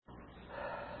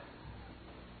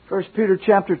1 Peter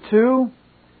chapter 2.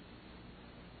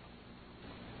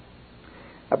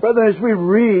 Brethren, as we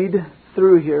read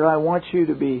through here, I want you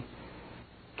to be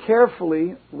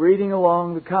carefully reading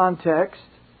along the context.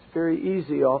 It's very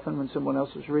easy often when someone else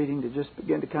is reading to just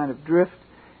begin to kind of drift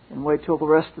and wait till the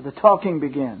rest of the talking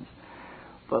begins.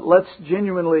 But let's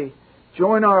genuinely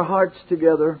join our hearts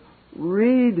together,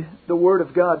 read the Word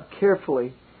of God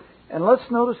carefully, and let's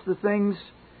notice the things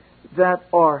that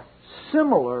are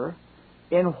similar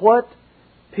in what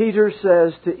Peter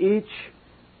says to each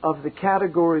of the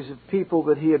categories of people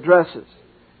that he addresses.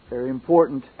 Very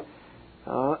important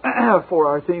for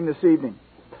our theme this evening.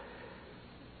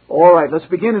 All right, let's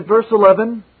begin at verse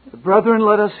 11. Brethren,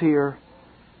 let us hear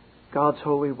God's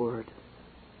holy word.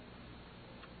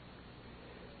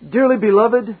 Dearly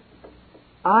beloved,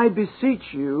 I beseech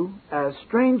you, as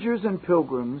strangers and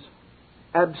pilgrims,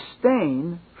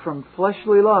 abstain from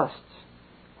fleshly lusts,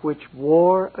 which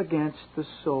war against the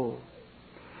soul.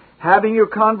 Having your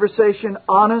conversation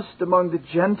honest among the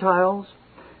Gentiles,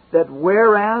 that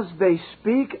whereas they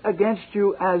speak against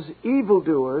you as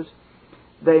evildoers,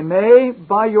 they may,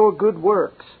 by your good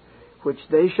works, which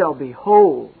they shall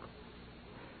behold,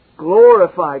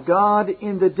 glorify God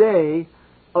in the day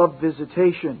of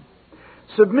visitation.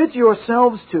 Submit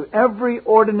yourselves to every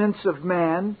ordinance of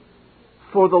man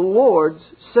for the Lord's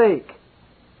sake,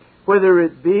 whether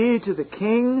it be to the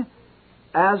king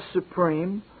as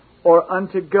supreme, or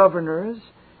unto governors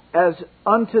as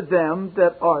unto them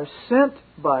that are sent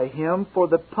by him for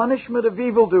the punishment of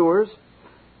evildoers,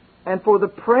 and for the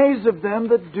praise of them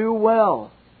that do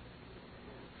well.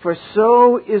 For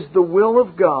so is the will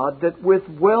of God, that with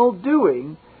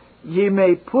well-doing ye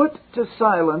may put to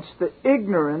silence the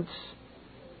ignorance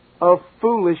of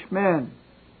foolish men,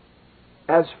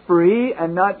 as free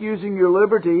and not using your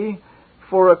liberty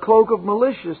for a cloak of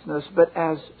maliciousness, but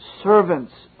as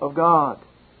servants of God.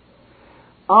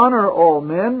 Honor all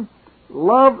men,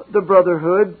 love the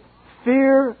brotherhood,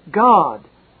 fear God,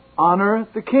 honor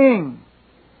the king.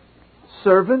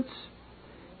 Servants,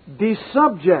 be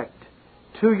subject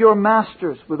to your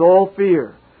masters with all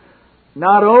fear,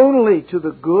 not only to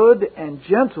the good and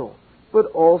gentle, but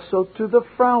also to the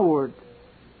froward.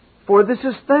 For this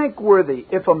is thankworthy,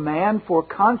 if a man for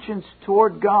conscience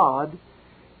toward God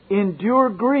endure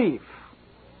grief,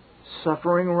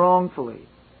 suffering wrongfully.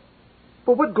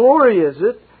 For what glory is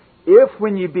it, if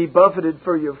when ye be buffeted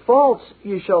for your faults,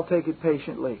 ye shall take it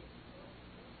patiently?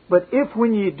 But if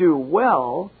when ye do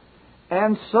well,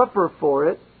 and suffer for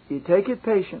it, ye take it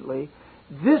patiently,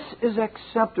 this is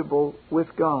acceptable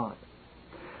with God.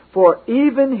 For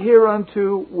even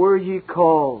hereunto were ye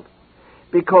called,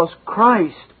 because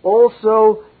Christ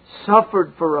also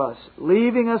suffered for us,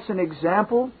 leaving us an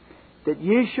example that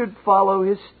ye should follow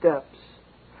His steps,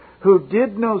 who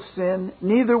did no sin,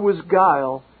 neither was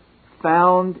guile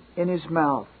found in His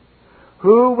mouth,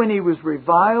 who, when He was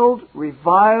reviled,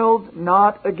 reviled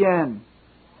not again.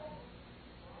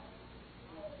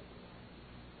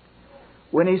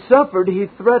 When He suffered, He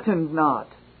threatened not,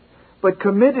 but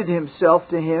committed Himself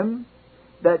to Him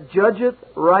that judgeth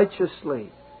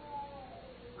righteously,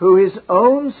 who His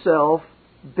own self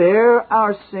bare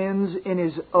our sins in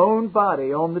His own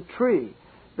body on the tree,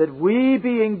 that we,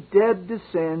 being dead to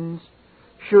sins,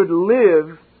 should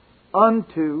live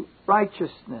unto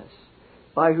righteousness,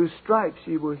 by whose stripes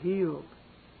ye were healed.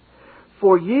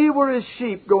 For ye were as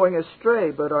sheep going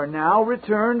astray, but are now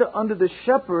returned unto the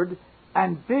shepherd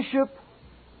and bishop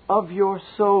of your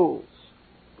souls.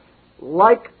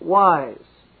 Likewise,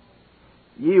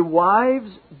 ye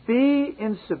wives, be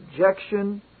in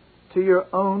subjection to your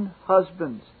own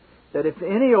husbands, that if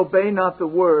any obey not the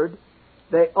word,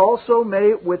 they also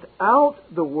may without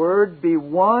the word be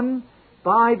won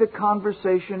by the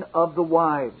conversation of the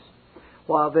wives,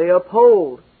 while they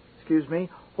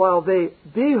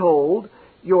behold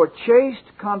your chaste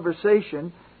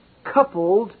conversation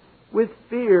coupled with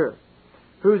fear,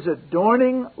 whose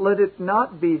adorning let it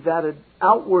not be that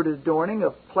outward adorning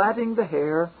of plaiting the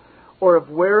hair, or of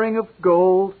wearing of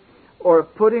gold, or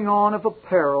of putting on of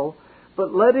apparel,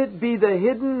 but let it be the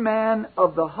hidden man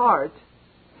of the heart,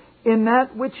 in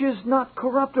that which is not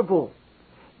corruptible,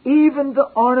 even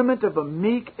the ornament of a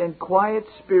meek and quiet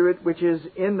spirit, which is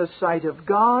in the sight of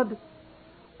God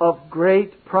of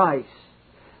great price.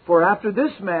 For after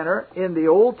this manner, in the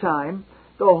old time,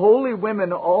 the holy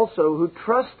women also, who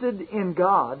trusted in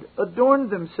God,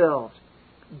 adorned themselves,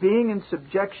 being in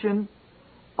subjection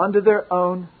unto their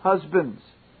own husbands,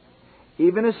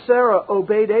 even as Sarah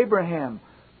obeyed Abraham,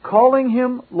 calling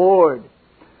him Lord,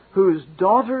 whose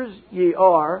daughters ye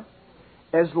are,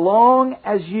 as long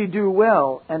as ye do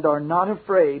well, and are not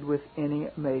afraid with any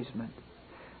amazement.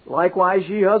 Likewise,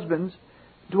 ye husbands,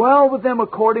 dwell with them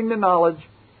according to knowledge,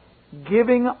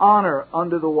 giving honor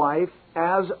unto the wife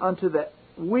as unto the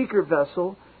weaker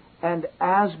vessel, and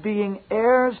as being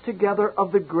heirs together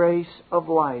of the grace of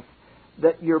life,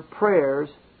 that your prayers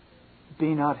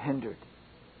be not hindered.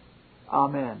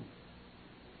 Amen.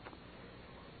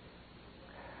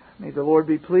 May the Lord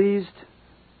be pleased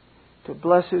to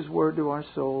bless His Word to our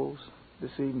souls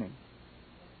this evening.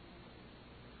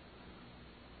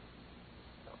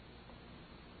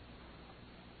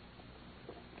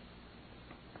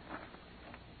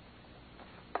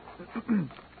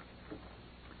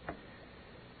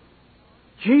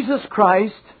 Jesus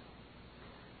Christ,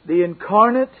 the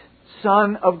incarnate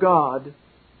Son of God,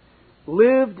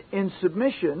 lived in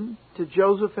submission to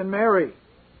Joseph and Mary,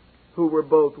 who were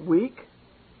both weak,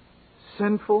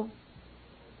 sinful,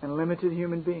 and limited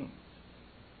human beings.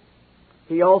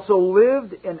 He also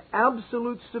lived in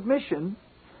absolute submission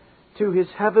to His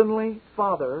heavenly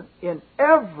Father in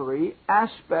every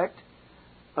aspect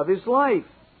of His life,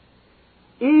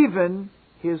 even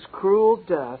His cruel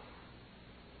death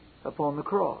upon the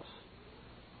cross.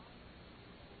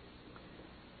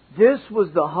 This was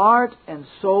the heart and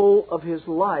soul of His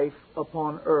life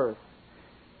upon earth.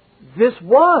 This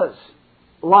was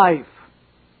life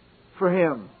for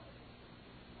Him.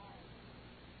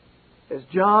 As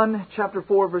John chapter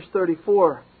 4 verse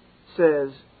 34 says,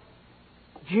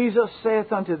 Jesus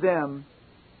saith unto them,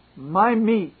 My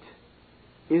meat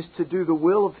is to do the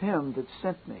will of Him that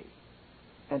sent me,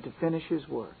 and to finish His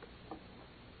work.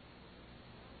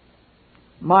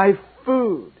 My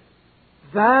food,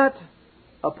 that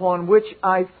upon which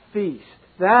I feast,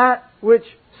 that which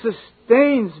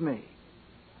sustains me,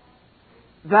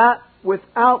 that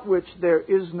without which there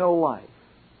is no life,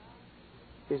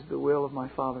 is the will of my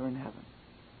Father in heaven.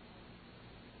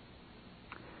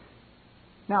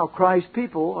 Now, Christ's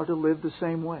people are to live the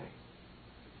same way.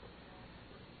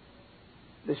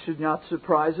 This should not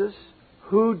surprise us.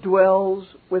 Who dwells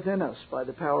within us by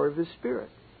the power of His Spirit?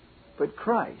 But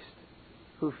Christ,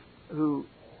 who,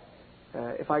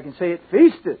 if I can say it,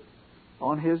 feasted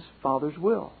on His Father's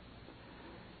will.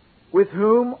 With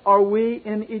whom are we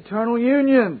in eternal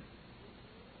union?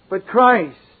 But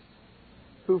Christ,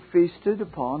 who feasted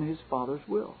upon His Father's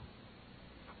will.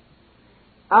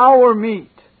 Our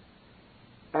meat,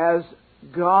 as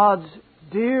God's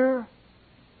dear,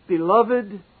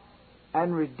 beloved,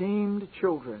 and redeemed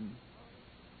children,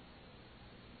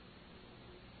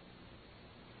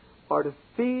 are to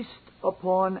feast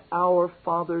upon our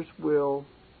Father's will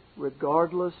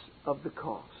regardless of the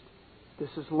cost. This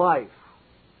is life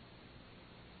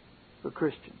for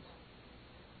Christians.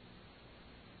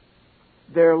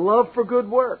 Their love for good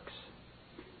works,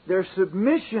 their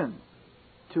submission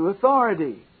to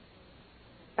authority,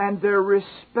 and their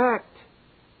respect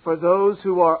for those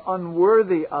who are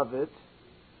unworthy of it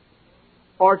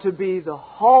are to be the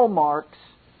hallmarks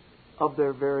of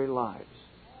their very lives.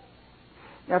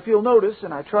 Now, if you'll notice,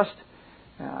 and I trust,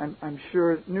 I'm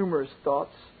sure numerous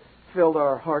thoughts filled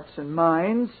our hearts and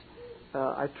minds.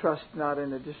 I trust not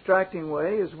in a distracting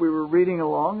way as we were reading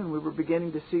along and we were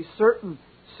beginning to see certain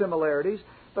similarities.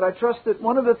 But I trust that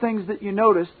one of the things that you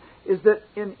noticed is that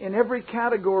in every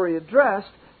category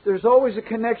addressed, there's always a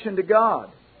connection to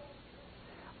God.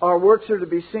 Our works are to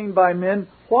be seen by men.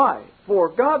 Why? For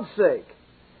God's sake.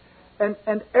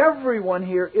 And everyone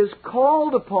here is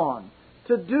called upon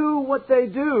to do what they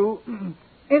do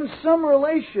in some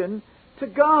relation to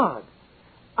God.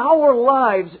 Our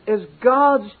lives as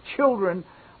God's children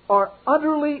are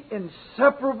utterly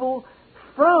inseparable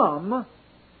from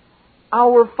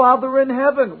our Father in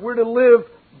heaven. We're to live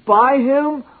by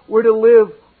Him. We're to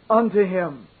live unto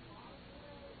Him.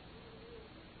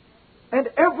 And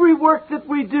every work that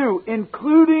we do,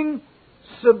 including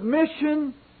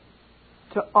submission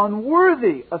to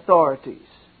unworthy authorities,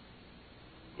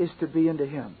 is to be unto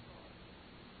Him.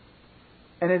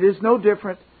 And it is no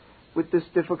different with this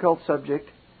difficult subject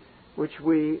which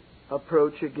we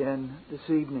approach again this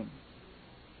evening.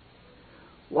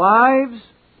 Wives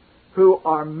who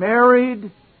are married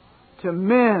to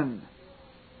men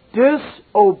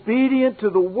disobedient to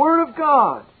the Word of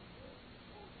God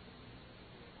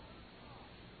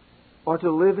are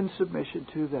to live in submission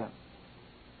to them.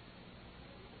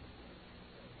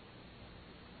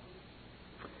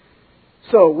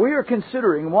 So, we are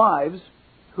considering wives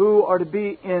who are to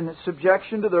be in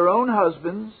subjection to their own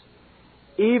husbands,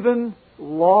 even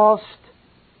lost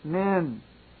men.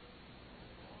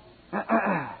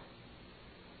 Now,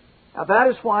 that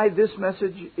is why this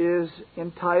message is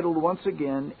entitled once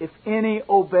again, If Any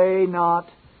Obey Not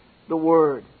the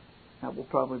Word. That will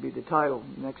probably be the title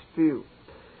in the next few.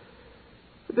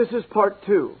 This is part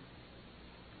 2.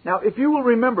 Now, if you will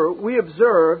remember, we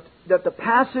observed that the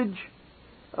passage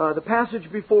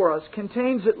before us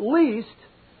contains at least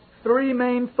 3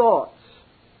 main thoughts.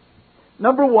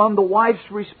 Number 1, the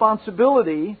wife's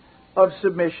responsibility of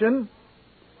submission.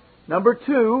 Number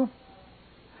 2,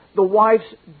 the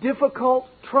wife's difficult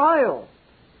trial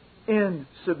in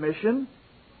submission.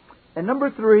 And number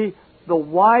 3, the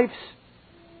wife's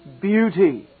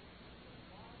beauty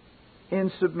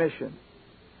in submission.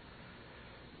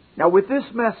 Now, with this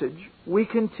message, we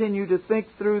continue to think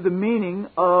through the meaning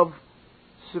of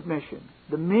submission.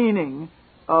 The meaning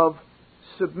of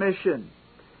submission,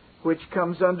 which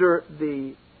comes under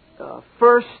the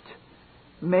first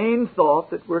main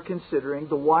thought that we're considering,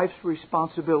 the wife's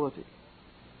responsibility.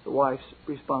 The wife's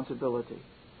responsibility.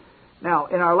 Now,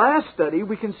 in our last study,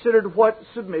 we considered what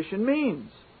submission means.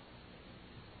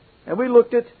 And we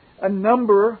looked at a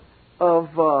number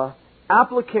of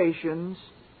applications,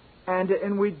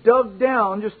 and we dug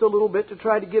down just a little bit to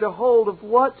try to get a hold of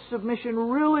what submission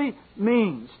really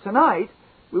means. Tonight,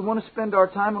 we want to spend our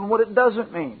time on what it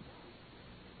doesn't mean,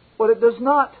 what it does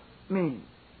not mean.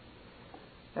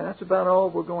 And that's about all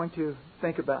we're going to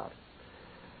think about.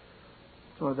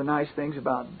 It's one of the nice things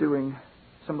about doing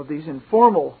some of these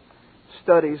informal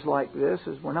studies like this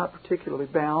is we're not particularly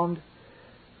bound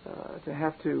to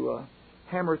have to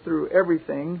hammer through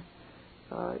everything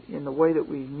in the way that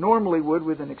we normally would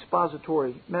with an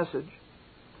expository message.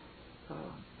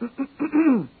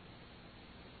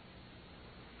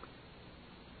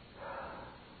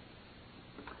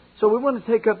 So we want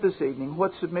to take up this evening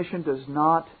what submission does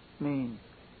not mean.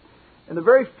 And the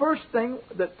very first thing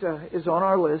that is on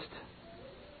our list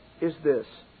is this.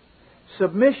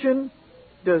 Submission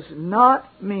does not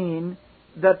mean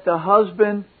that the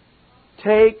husband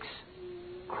takes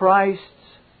Christ's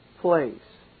place.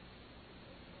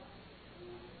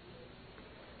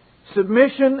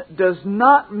 Submission does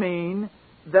not mean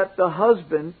that the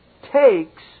husband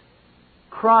takes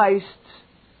Christ's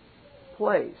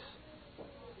place.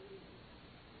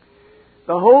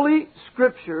 The Holy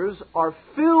Scriptures are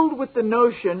filled with the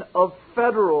notion of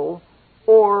federal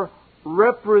or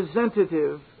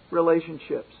representative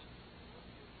relationships.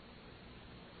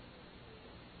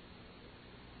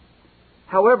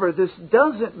 However, this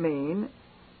doesn't mean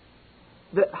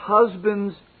that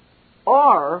husbands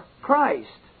are Christ.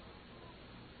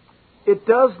 It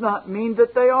does not mean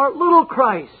that they are little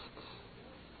Christs.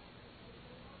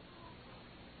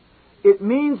 It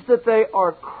means that they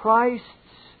are Christ's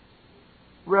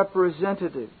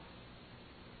representatives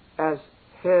as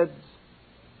heads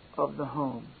of the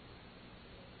home.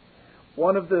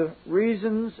 One of the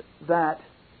reasons that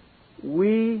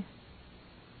we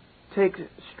take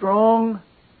strong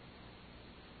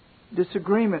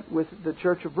disagreement with the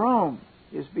Church of Rome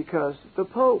is because the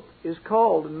Pope is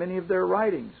called in many of their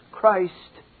writings Christ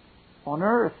on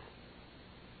earth.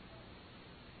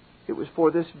 It was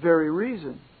for this very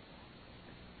reason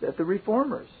that the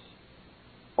Reformers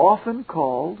often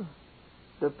called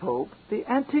the Pope the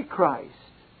Antichrist,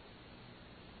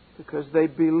 because they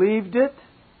believed it,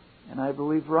 and I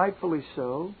believe rightfully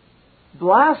so,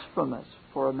 blasphemous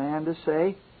for a man to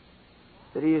say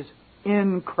that he is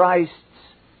in Christ's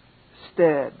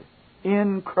stead,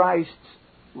 in Christ's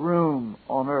room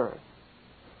on earth.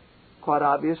 Quite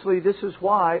obviously, this is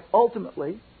why,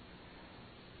 ultimately,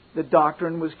 the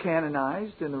doctrine was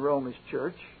canonized in the Romish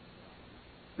Church,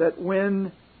 that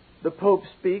when the Pope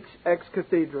speaks ex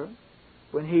cathedra,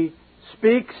 when he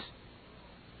speaks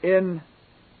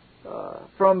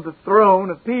from the throne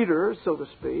of Peter, so to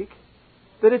speak,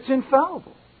 that it's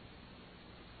infallible.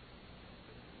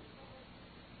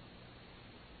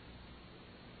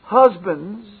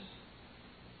 Husbands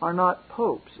are not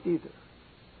popes either.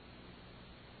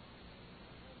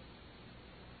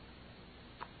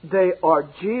 They are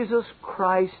Jesus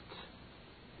Christ's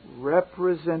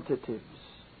representatives.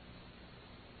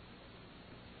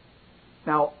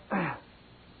 Now,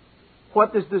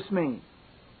 what does this mean?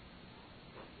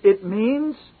 It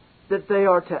means that they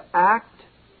are to act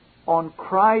on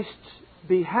Christ's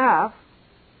behalf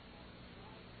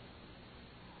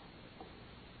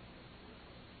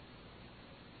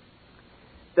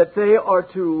that they are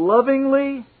to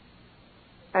lovingly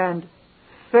and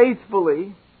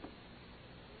faithfully,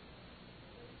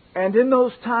 and in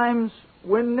those times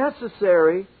when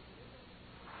necessary,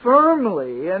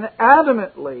 firmly and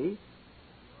adamantly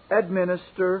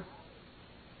administer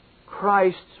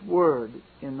Christ's Word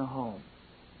in the home.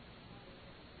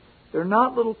 They're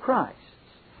not little Christs.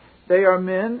 They are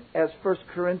men, as 1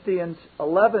 Corinthians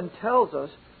 11 tells us,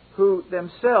 who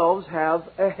themselves have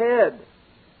a head.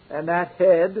 And that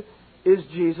head is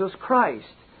Jesus Christ.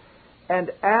 And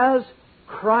as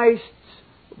Christ's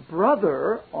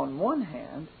brother on one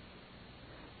hand,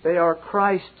 they are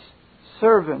Christ's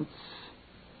servants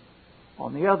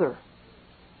on the other.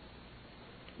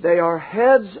 They are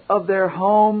heads of their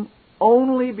home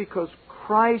only because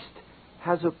Christ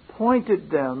has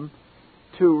appointed them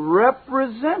to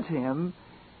represent Him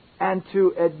and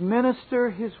to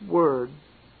administer His Word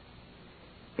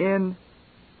in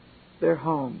their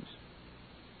homes.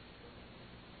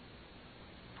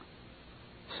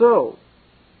 So,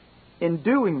 in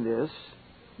doing this,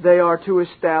 they are to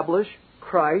establish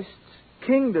Christ's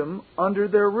kingdom under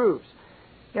their roofs.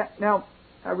 Now,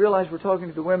 I realize we're talking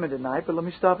to the women tonight, but let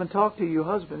me stop and talk to you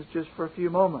husbands just for a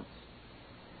few moments.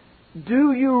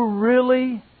 Do you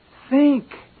really think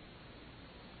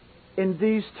in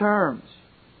these terms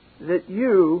that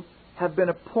you have been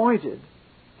appointed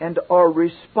and are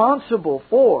responsible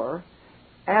for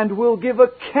and will give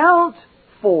account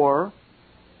for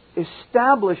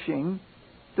establishing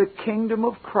the kingdom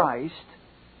of Christ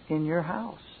in your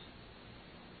house?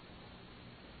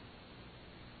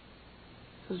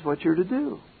 This is what you're to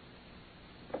do.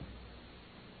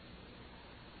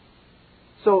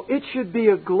 So it should be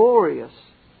a glorious,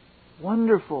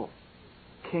 wonderful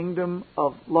kingdom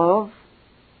of love,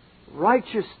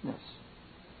 righteousness,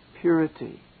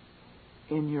 purity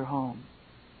in your home.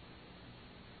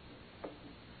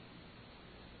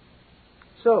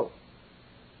 So,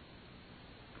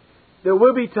 there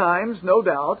will be times, no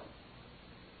doubt,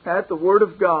 that the Word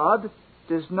of God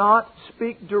does not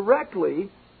speak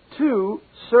directly to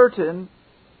certain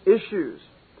issues.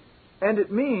 And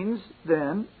it means,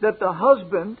 then, that the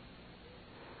husband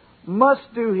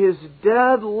must do his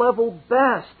dead-level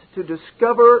best to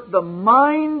discover the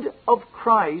mind of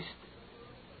Christ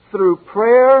through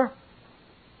prayer,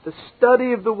 the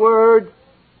study of the Word,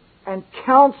 and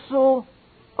counsel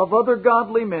of other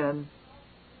godly men,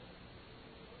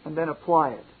 and then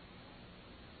apply it.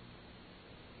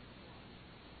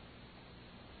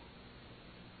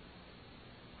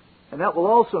 And that will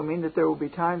also mean that there will be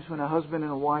times when a husband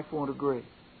and a wife won't agree.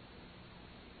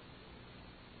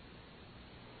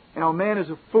 Now, a man is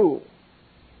a fool.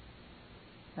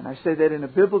 And I say that in a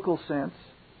biblical sense.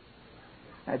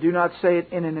 I do not say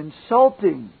it in an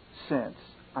insulting sense.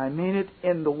 I mean it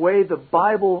in the way the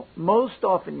Bible most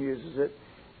often uses it,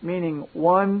 meaning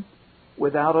one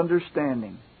without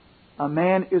understanding. A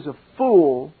man is a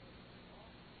fool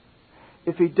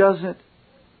if he doesn't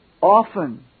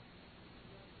often,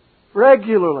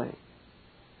 regularly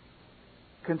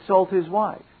consult his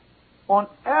wife on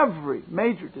every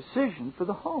major decision for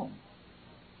the home.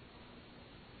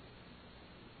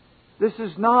 This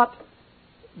is not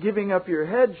giving up your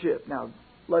headship. Now,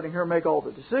 letting her make all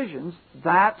the decisions,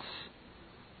 that's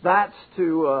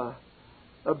to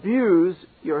abuse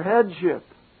your headship.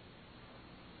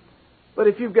 But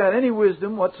if you've got any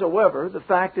wisdom whatsoever, the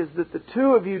fact is that the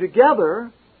two of you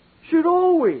together should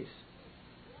always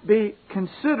be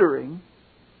considering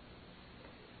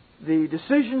the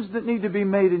decisions that need to be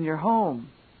made in your home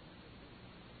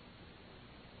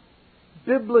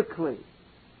biblically.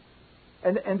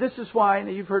 And this is why,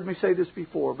 and you've heard me say this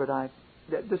before, but I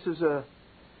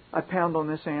pound on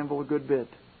this anvil a good bit.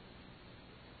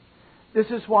 This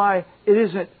is why it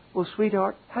isn't, well,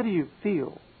 sweetheart, how do you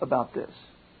feel about this?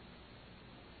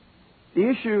 The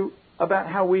issue about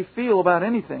how we feel about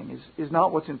anything is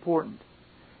not what's important.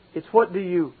 It's what do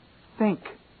you think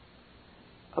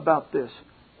about this?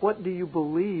 What do you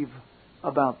believe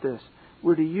about this?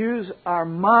 We're to use our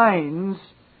minds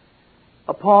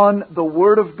upon the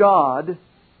Word of God,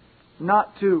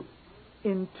 not to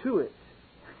intuit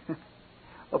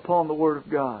upon the Word of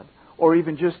God, or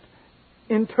even just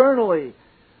internally,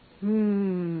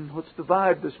 what's the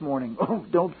vibe this morning? Oh,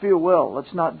 don't feel well.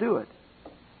 Let's not do it.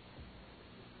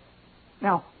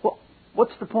 Now,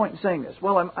 what's the point in saying this?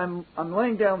 Well, I'm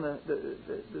laying down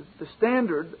the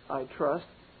standard, I trust,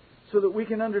 so that we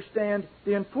can understand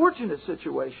the unfortunate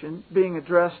situation being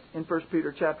addressed in 1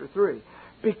 Peter chapter 3.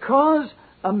 Because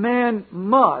a man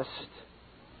must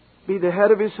be the head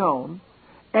of his home,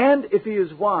 and if he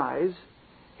is wise,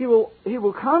 he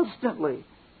will constantly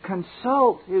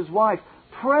consult his wife,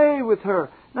 pray with her,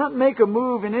 not make a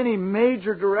move in any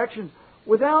major direction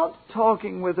without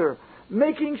talking with her,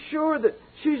 making sure that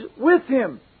she's with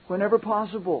him whenever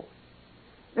possible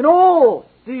in all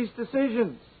these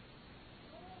decisions.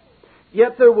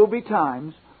 Yet there will be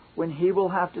times when he will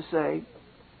have to say,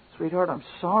 sweetheart, I'm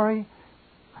sorry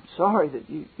that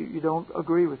you don't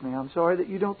agree with me. I'm sorry that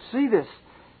you don't see this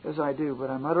as I do, but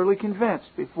I'm utterly convinced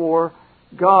before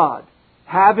God,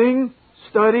 having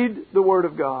studied the Word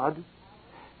of God,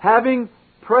 having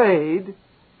prayed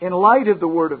in light of the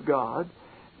Word of God,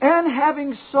 And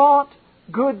having sought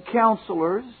good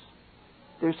counselors,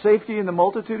 there's safety in the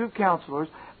multitude of counselors,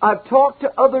 I've talked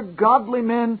to other godly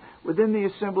men within the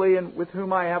assembly and with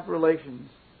whom I have relations.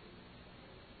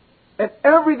 And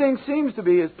everything seems to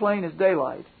be as plain as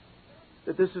daylight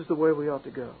that this is the way we ought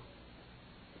to go.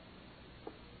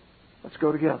 Let's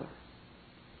go together.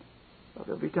 Well,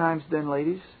 there'll be times then,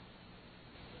 ladies,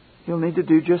 you'll need to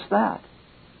do just that.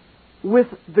 With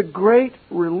the great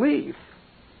relief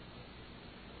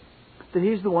that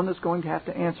He's the one that's going to have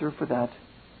to answer for that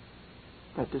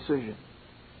decision.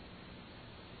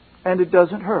 And it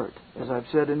doesn't hurt, as I've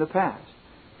said in the past,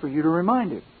 for you to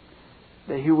remind Him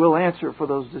that He will answer for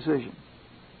those decisions.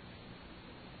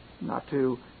 Not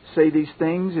to say these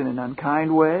things in an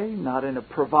unkind way, not in a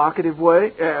provocative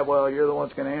way. Yeah, well, you're the one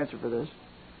that's going to answer for this.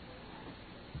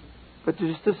 But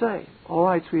just to say, all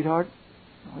right, sweetheart,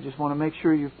 I just want to make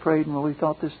sure you've prayed and really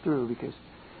thought this through, because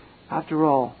after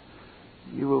all,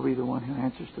 you will be the one who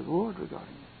answers to the Lord regarding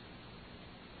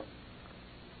this.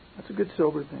 That's a good,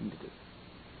 sober thing to do.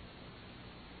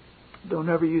 Don't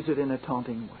ever use it in a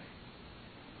taunting way.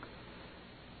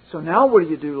 So now what do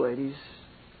you do, ladies,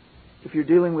 if you're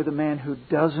dealing with a man who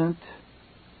doesn't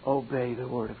obey the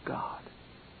Word of God?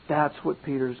 That's what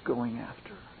Peter's going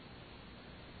after.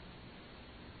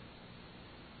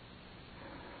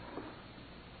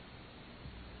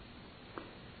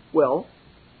 Well,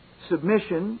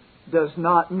 submission does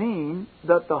not mean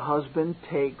that the husband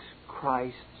takes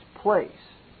Christ's place.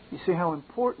 You see how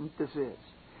important this is.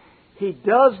 He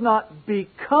does not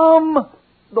become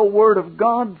the Word of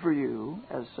God for you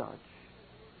as such.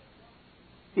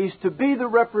 He's to be the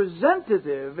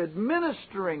representative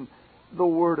administering the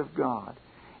Word of God.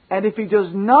 And if he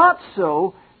does not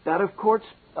so, that of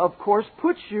course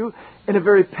puts you in a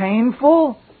very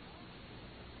painful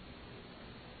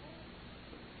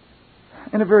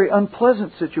and a very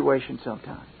unpleasant situation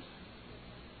sometimes.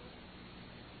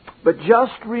 But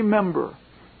just remember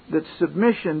that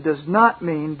submission does not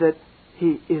mean that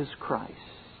He is Christ.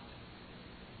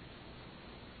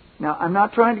 Now, I'm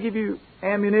not trying to give you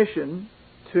ammunition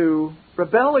to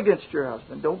rebel against your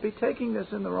husband. Don't be taking this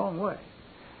in the wrong way.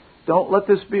 Don't let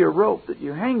this be a rope that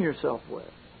you hang yourself with.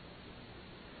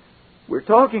 We're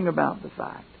talking about the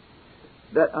fact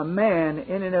that a man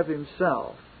in and of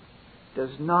himself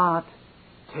does not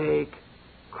take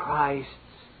Christ's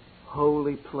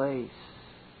holy place.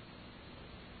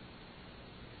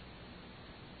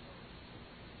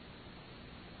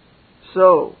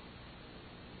 So,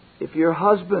 if your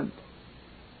husband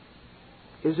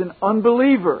is an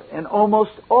unbeliever, and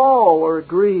almost all are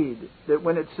agreed that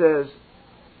when it says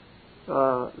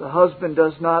the husband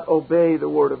does not obey the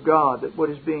Word of God, that what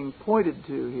is being pointed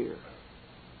to here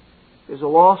is a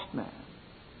lost man.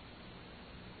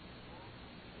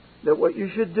 That what you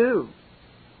should do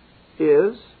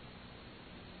is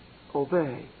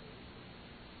obey.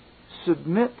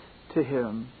 Submit to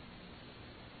Him.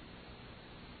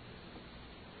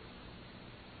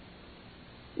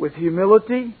 With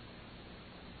humility,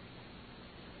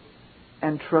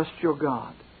 and trust your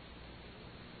God.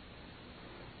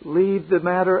 Leave the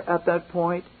matter at that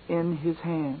point in His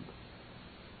hand.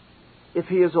 If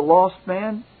he is a lost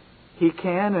man, he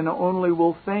can and only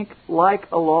will think like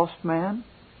a lost man.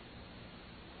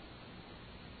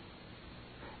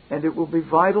 And it will be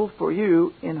vital for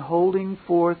you in holding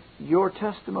forth your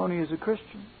testimony as a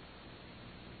Christian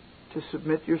to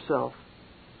submit yourself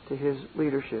to his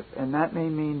leadership. And that may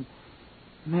mean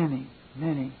many,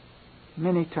 many,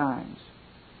 many times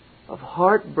of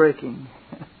heartbreaking,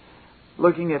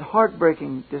 looking at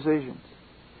heartbreaking decisions.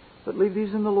 But leave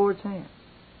these in the Lord's hands.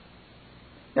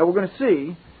 Now we're going to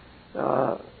see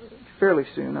fairly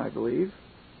soon, I believe,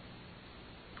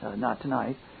 not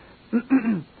tonight,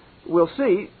 we'll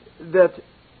see that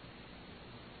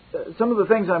some of the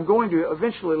things I'm going to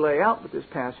eventually lay out with this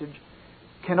passage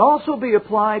can also be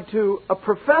applied to a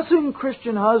professing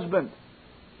Christian husband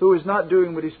who is not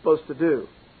doing what he's supposed to do.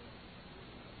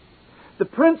 The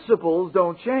principles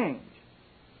don't change.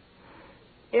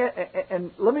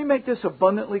 And let me make this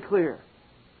abundantly clear.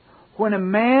 When a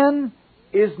man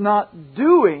is not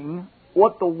doing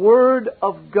what the Word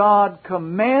of God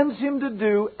commands him to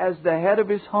do as the head of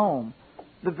his home,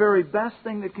 the very best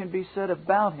thing that can be said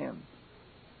about him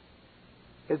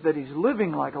is that he's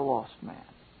living like a lost man.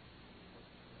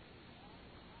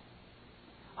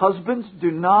 Husbands,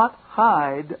 do not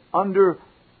hide under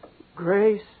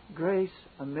grace,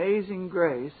 amazing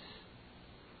grace,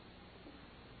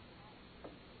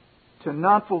 to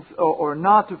not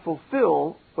to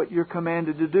fulfill what you're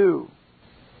commanded to do.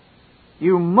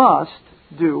 You must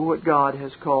do what God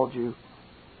has called you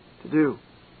to do.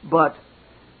 But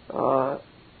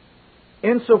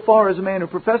insofar as a man who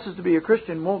professes to be a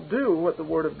Christian won't do what the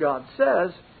Word of God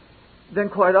says, then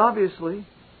quite obviously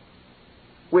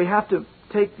we have to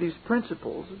take these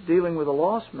principles of dealing with a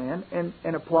lost man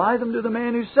and apply them to the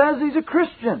man who says he's a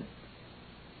Christian,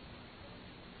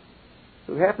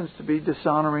 who happens to be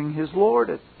dishonoring his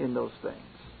Lord in those things,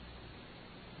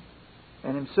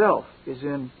 and himself is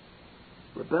in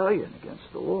rebellion against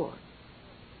the Lord.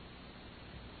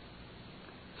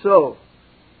 So,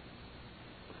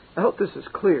 I hope this is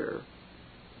clear,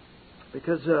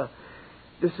 because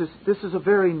this is a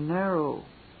very narrow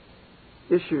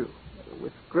issue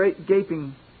with great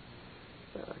gaping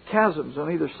chasms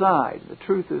on either side. The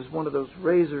truth is one of those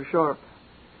razor-sharp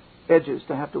edges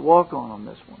to have to walk on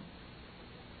this one.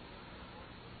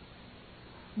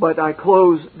 But I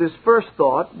close this first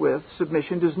thought with,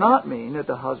 submission does not mean that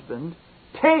the husband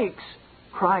takes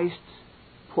Christ's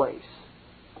place.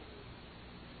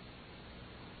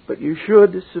 But you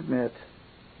should submit,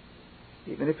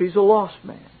 even if he's a lost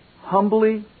man,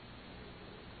 humbly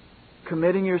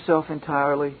committing yourself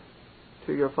entirely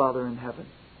to your Father in heaven.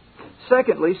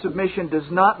 Secondly, submission does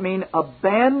not mean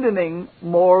abandoning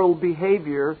moral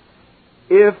behavior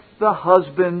if the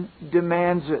husband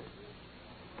demands it.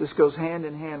 This goes hand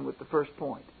in hand with the first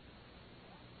point.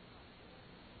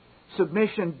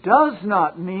 Submission does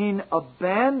not mean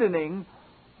abandoning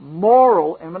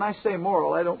moral, and when I say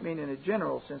moral, I don't mean in a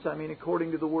general sense, I mean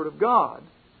according to the Word of God.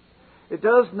 It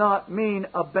does not mean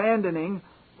abandoning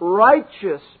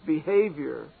righteous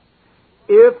behavior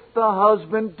if the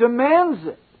husband demands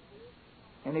it.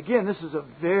 And again, this is a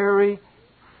very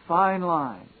fine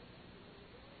line.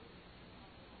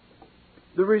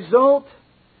 The result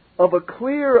of a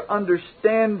clear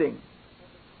understanding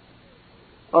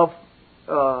of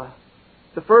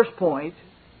the first point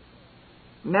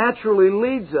naturally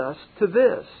leads us to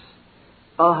this.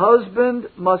 A husband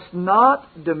must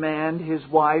not demand his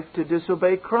wife to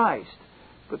disobey Christ,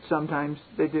 but sometimes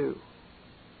they do.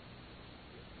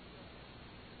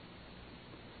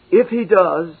 If he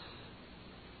does,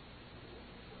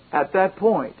 at that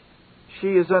point, she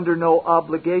is under no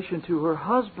obligation to her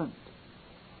husband,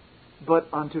 but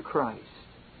unto Christ.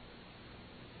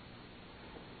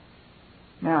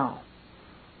 Now,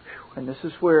 and this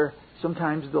is where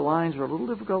sometimes the lines are a little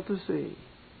difficult to see.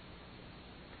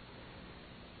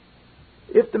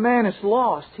 If the man is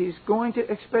lost, he's going to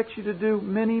expect you to do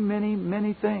many, many,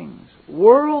 many things.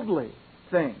 Worldly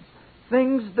things.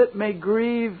 Things that may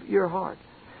grieve your heart.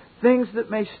 Things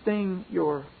that may sting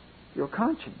your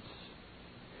conscience.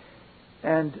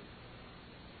 And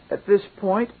at this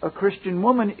point, a Christian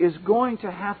woman is going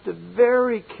to have to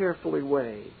very carefully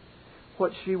weigh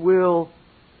what she will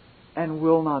and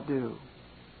will not do.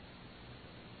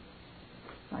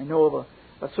 I know of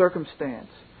a circumstance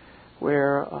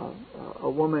where a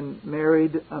woman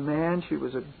married a man. She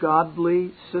was a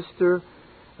godly sister.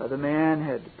 The man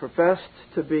had professed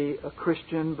to be a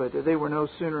Christian, but they were no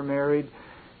sooner married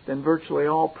than virtually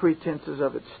all pretenses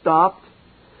of it stopped.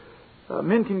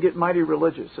 Men can get mighty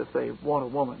religious if they want a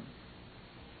woman.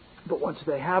 But once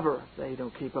they have her, they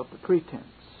don't keep up the pretense.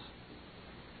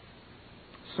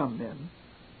 Some men.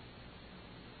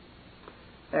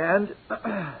 And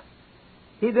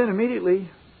he then immediately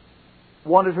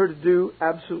wanted her to do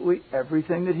absolutely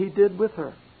everything that he did with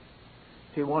her.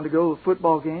 If he wanted to go to a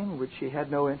football game, in which she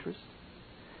had no interest,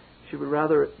 she would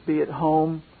rather be at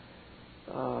home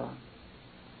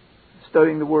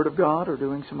studying the Word of God or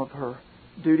doing some of her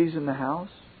duties in the house.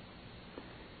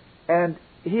 And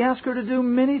he asked her to do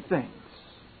many things.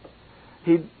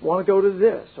 He'd want to go to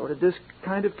this or to this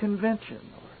kind of convention.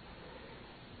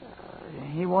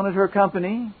 He wanted her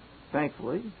company,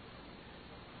 thankfully,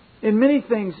 in many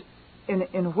things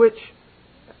in which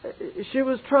she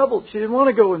was troubled. She didn't want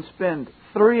to go and spend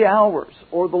 3 hours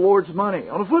or the Lord's money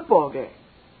on a football game.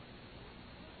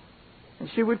 And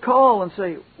she would call and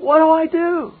say, "What do I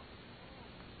do?"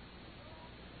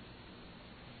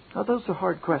 Now, those are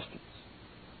hard questions.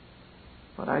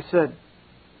 But I said,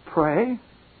 pray,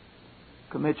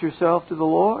 commit yourself to the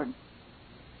Lord,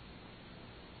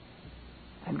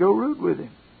 and go root with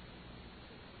Him.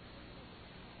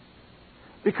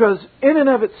 Because in and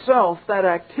of itself, that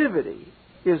activity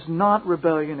is not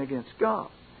rebellion against God.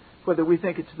 Whether we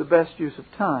think it's the best use of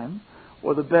time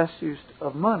or the best use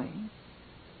of money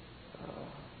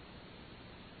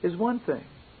is one thing.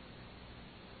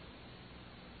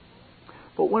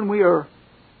 But when we are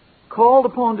called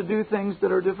upon to do things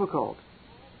that are difficult,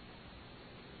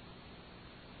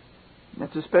 and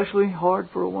it's especially hard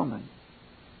for a woman,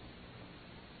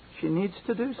 she needs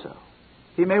to do so.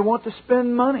 He may want to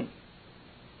spend money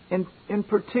in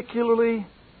particularly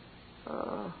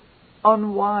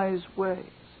unwise ways.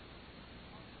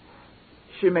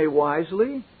 She may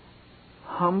wisely,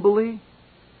 humbly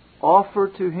offer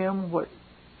to him what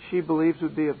she believes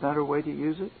would be a better way to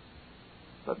use it,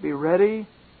 but be ready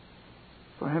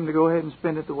for him to go ahead and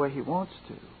spend it the way he wants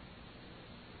to.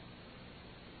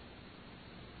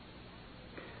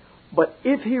 But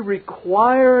if he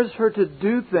requires her to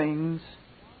do things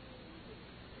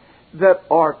that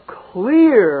are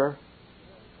clear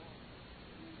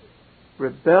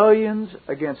rebellions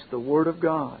against the Word of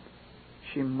God,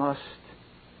 she must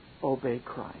obey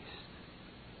Christ.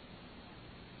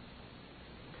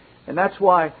 And that's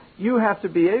why you have to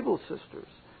be able, sisters,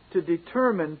 to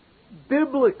determine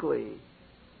biblically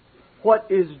what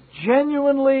is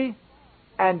genuinely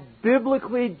and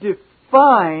biblically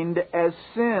defined as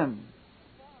sin.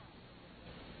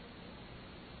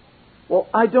 Well,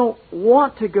 I don't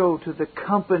want to go to the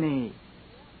company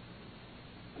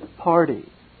party.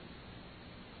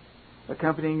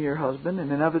 Accompanying your husband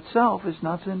in and of itself is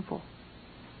not sinful.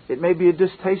 It may be a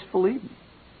distasteful evening,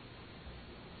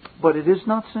 but it is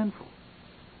not sinful.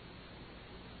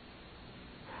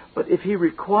 But if he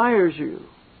requires you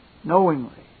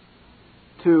knowingly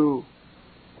to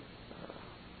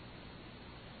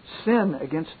sin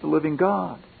against the living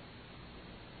God,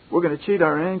 we're going to cheat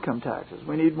our income taxes.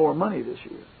 We need more money this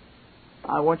year.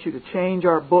 I want you to change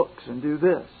our books and do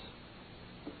this.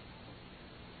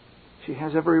 She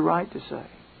has every right to say,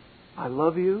 I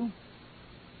love you,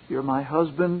 you're my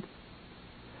husband,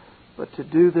 but to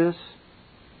do this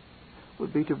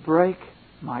would be to break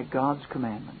my God's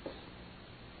commandments.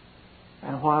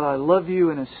 And while I love you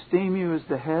and esteem you as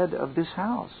the head of this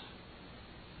house,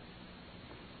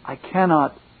 I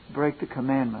cannot break the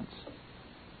commandments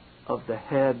of the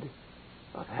head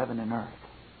of heaven and earth.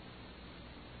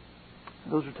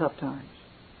 Those are tough times.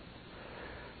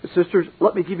 But sisters,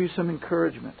 let me give you some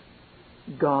encouragement.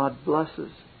 God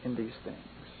blesses in these things.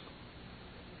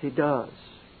 He does.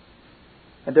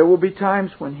 And there will be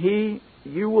times when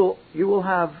you will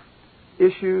have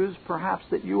issues perhaps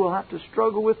that you will have to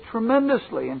struggle with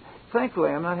tremendously. And thankfully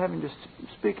I'm not having to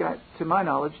speak, to my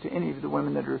knowledge, to any of the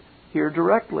women that are here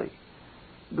directly.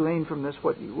 Glean from this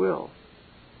what you will.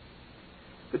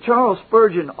 But Charles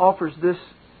Spurgeon offers this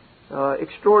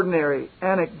extraordinary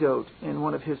anecdote in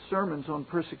one of his sermons on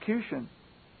persecution.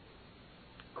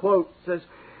 Quote, says,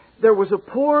 there was a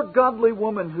poor godly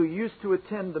woman who used to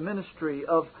attend the ministry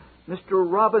of Mr.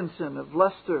 Robinson of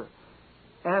Leicester,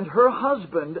 and her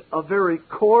husband, a very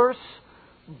coarse,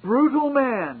 brutal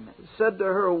man, said to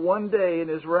her one day in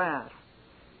his wrath,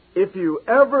 if you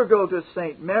ever go to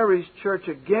St. Mary's Church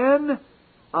again,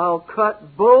 I'll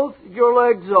cut both your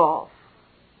legs off.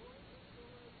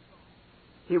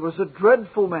 He was a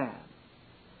dreadful man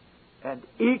and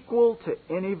equal to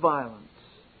any violence.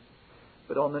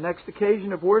 But on the next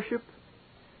occasion of worship,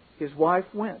 his wife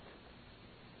went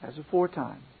as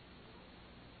aforetime.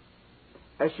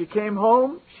 As she came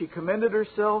home, she commended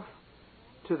herself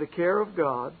to the care of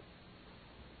God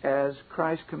as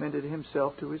Christ commended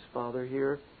himself to his Father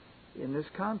here in this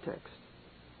context,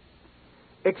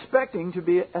 expecting to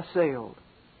be assailed.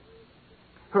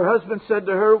 Her husband said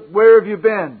to her, where have you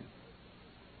been?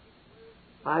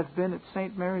 I've been at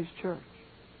St. Mary's Church,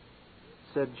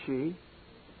 said she.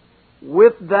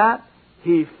 With that,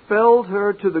 he felled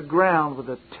her to the ground with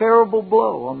a terrible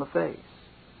blow on the face.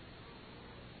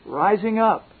 Rising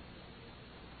up,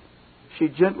 she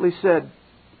gently said,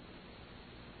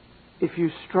 if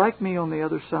you strike me on the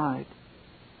other side,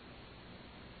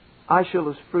 I shall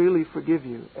as freely forgive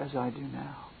you as I do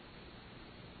now.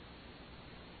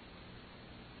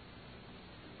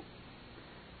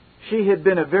 She had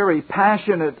been a very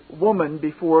passionate woman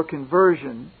before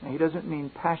conversion. Now, he doesn't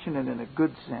mean passionate in a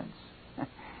good sense.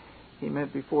 He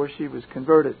meant before she was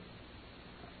converted.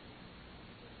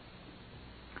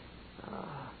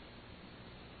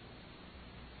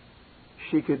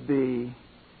 She could be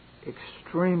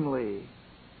extremely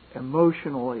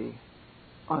emotionally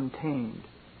untamed.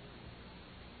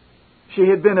 She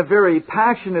had been a very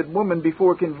passionate woman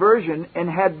before conversion and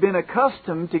had been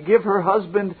accustomed to give her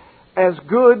husband as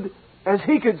good as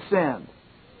he could send.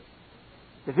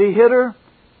 If he hit her,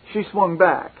 she swung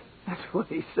back. That's what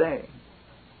he's saying.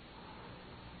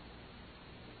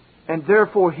 And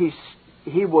therefore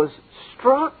he was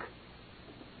struck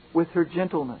with her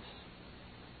gentleness.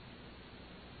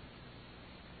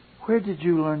 Where did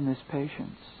you learn this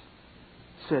patience?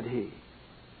 Said he.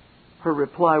 Her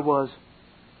reply was,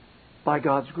 by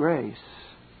God's grace,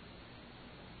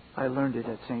 I learned it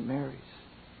at St. Mary's.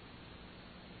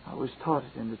 I was taught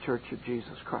it in the Church of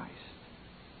Jesus Christ.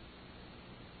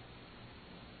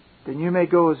 Then you may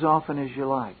go as often as you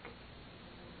like.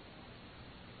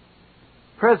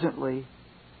 Presently,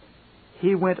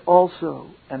 he went also,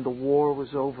 and the war was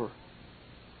over.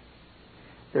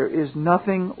 There is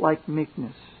nothing like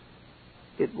meekness.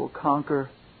 It will conquer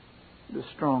the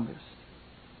strongest.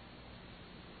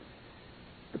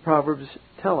 The Proverbs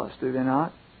tell us, do they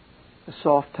not? A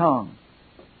soft tongue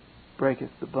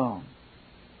breaketh the bone.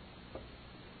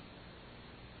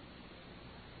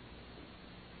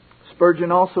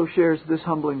 Spurgeon also shares this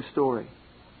humbling story.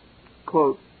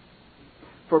 Quote,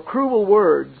 "For cruel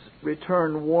words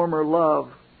return warmer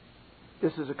love."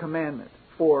 This is a commandment.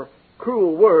 For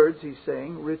cruel words, he's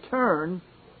saying, return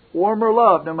warmer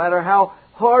love. No matter how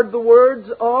hard the words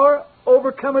are,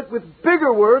 overcome it with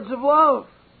bigger words of love.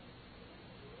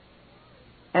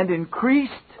 And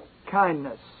increased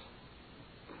kindness.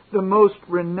 The most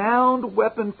renowned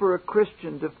weapon for a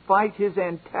Christian to fight his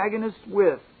antagonist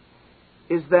with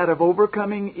is that of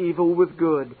overcoming evil with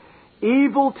good.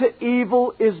 Evil to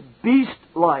evil is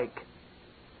beast-like,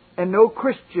 and no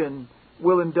Christian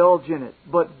will indulge in it.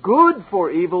 But good for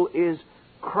evil is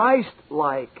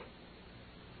Christ-like,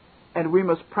 and we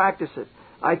must practice it.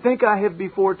 I think I have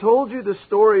before told you the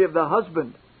story of the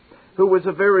husband who was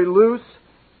a very loose,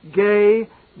 gay,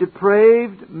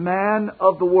 depraved man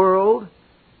of the world.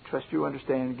 Trust you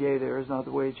understand gay there is not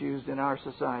the way it's used in our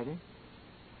society.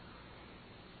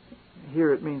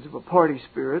 Here it means of a party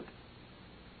spirit.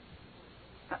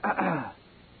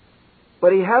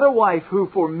 But he had a wife who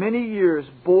for many years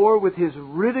bore with his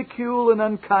ridicule and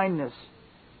unkindness,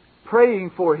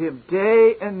 praying for him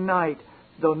day and night,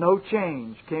 though no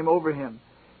change came over him,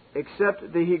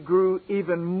 except that he grew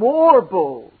even more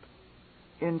bold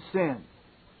in sin.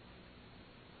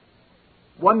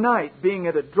 One night, being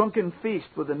at a drunken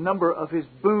feast with a number of his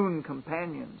boon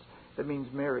companions, that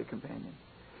means merry companions,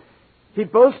 he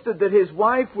boasted that his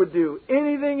wife would do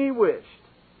anything he wished.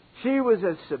 She was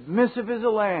as submissive as a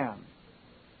lamb.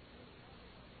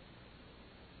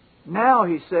 Now,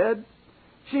 he said,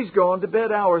 she's gone to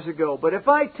bed hours ago, but if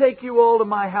I take you all to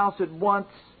my house at once,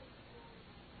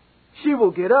 she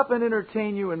will get up and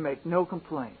entertain you and make no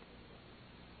complaint.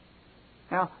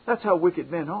 Now, that's how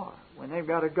wicked men are. When they've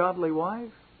got a godly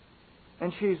wife,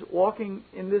 and she's walking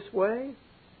in this way,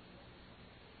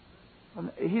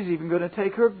 he's even going to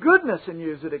take her goodness and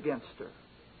use it against her.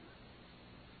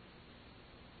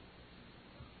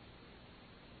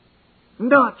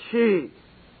 Not she,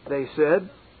 they said.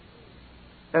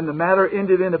 And the matter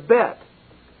ended in a bet.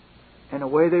 And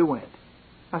away they went.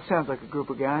 That sounds like a group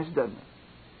of guys, doesn't it?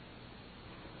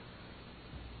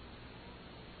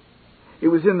 It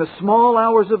was in the small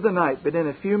hours of the night, but in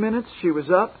a few minutes she was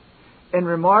up and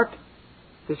remarked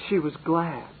that she was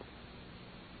glad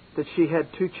that she had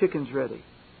 2 chickens ready.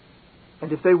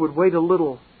 And if they would wait a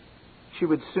little, she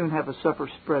would soon have a supper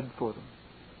spread for them.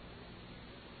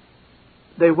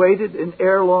 They waited, and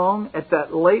ere long, at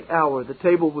that late hour, the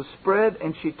table was spread,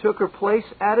 and she took her place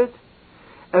at it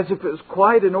as if it was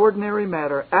quite an ordinary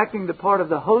matter, acting the part of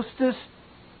the hostess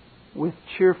with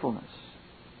cheerfulness.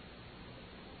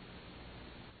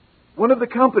 One of the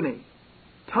company,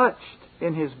 touched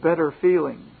in his better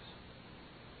feelings,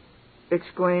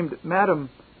 exclaimed, "Madam,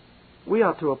 we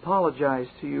ought to apologize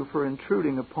to you for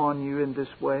intruding upon you in this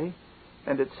way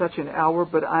and at such an hour,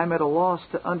 but I'm at a loss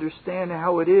to understand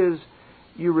how it is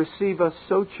you receive us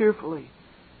so cheerfully.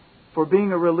 For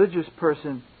being a religious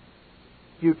person,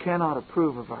 you cannot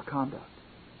approve of our conduct."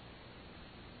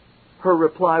 Her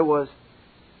reply was,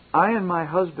 "I and my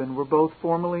husband were both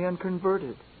formerly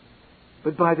unconverted,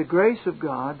 but by the grace of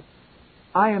God,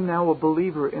 I am now a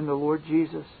believer in the Lord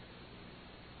Jesus.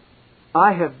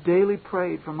 I have daily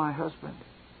prayed for my husband,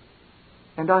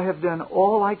 and I have done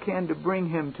all I can to bring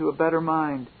him to a better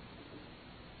mind.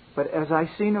 But as I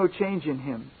see no change in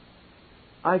him,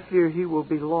 I fear he will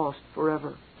be lost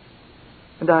forever.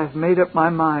 And I have made up my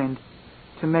mind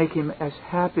to make him as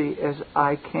happy as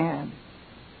I can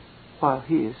while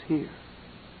he is here."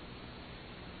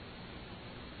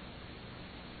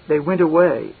 They went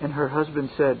away, and her husband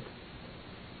said,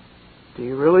 "Do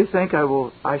you really think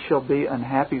I shall be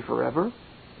unhappy forever?"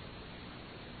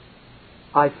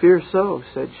 "I fear so,"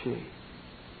 said she.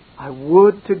 "I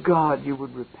would to God you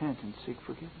would repent and seek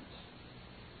forgiveness."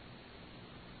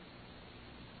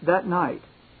 That night,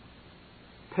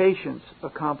 patience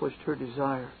accomplished her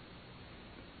desire.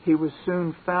 He was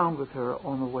soon found with her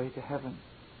on the way to heaven.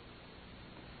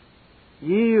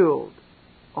 Yield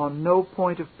on no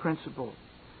point of principle,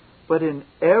 but in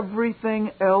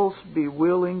everything else be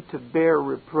willing to bear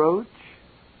reproach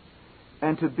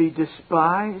and to be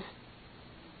despised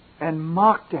and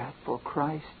mocked at for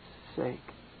Christ's sake.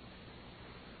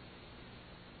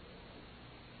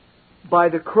 By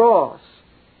the cross,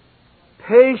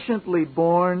 patiently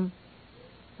borne,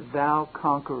 thou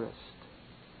conquerest.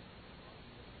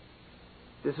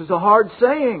 "This is a hard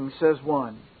saying," says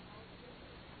one.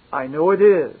 "I know it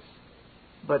is.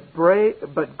 But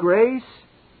grace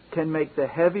can make the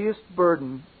heaviest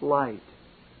burden light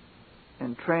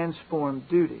and transform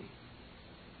duty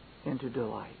into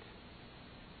delight."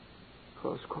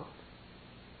 Close quote.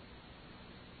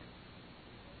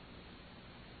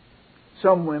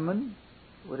 Some women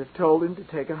would have told him to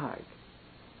take a hike.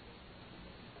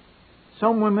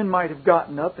 Some women might have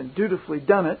gotten up and dutifully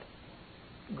done it,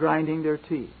 grinding their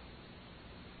teeth.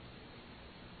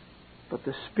 But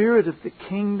the spirit of the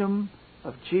kingdom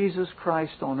of Jesus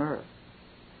Christ on earth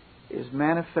is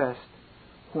manifest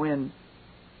when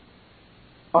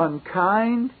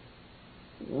unkind,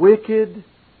 wicked,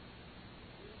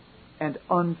 and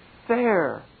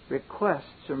unfair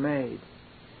requests are made.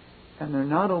 And they're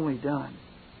not only done,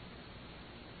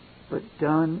 but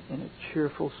done in a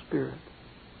cheerful spirit.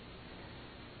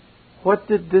 What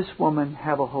did this woman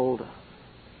have a hold of?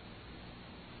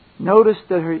 Notice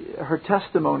that her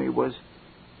testimony was,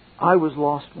 "I was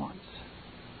lost once."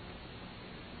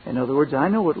 In other words, I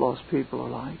know what lost people are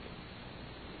like.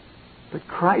 But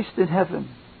Christ in heaven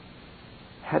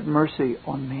had mercy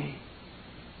on me.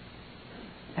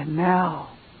 And now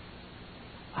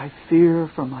I fear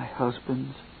for my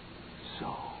husband's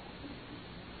soul.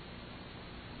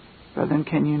 Brethren,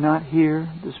 can you not hear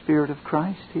the Spirit of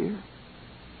Christ here?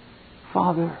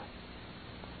 "Father,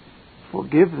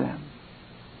 forgive them,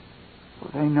 for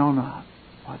they know not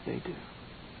what they do."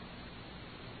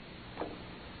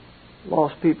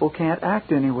 Lost people can't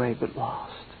act any way but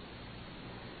lost.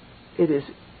 It is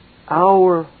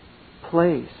our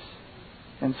place,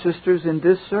 and sisters, in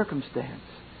this circumstance,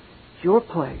 your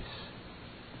place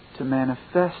to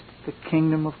manifest the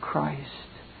kingdom of Christ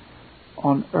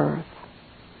on earth.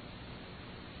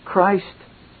 Christ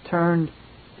turned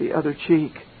the other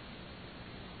cheek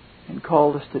and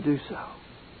called us to do so.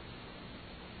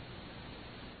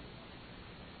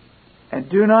 And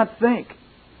do not think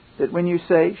that when you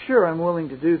say, "Sure, I'm willing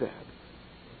to do that,"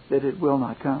 that it will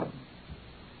not come.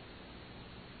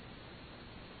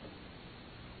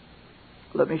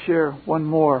 Let me share one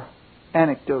more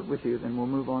anecdote with you, then we'll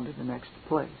move on to the next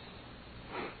place.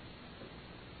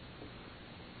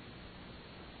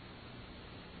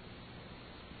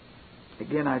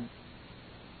 Again, I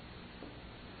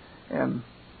am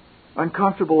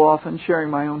uncomfortable often sharing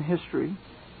my own history,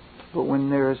 but when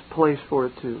there is place for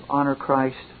it to honor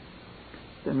Christ,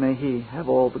 then may He have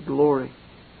all the glory.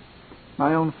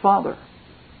 My own father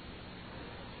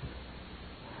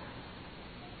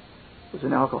was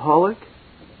an alcoholic,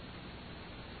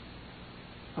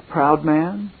 a proud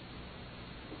man,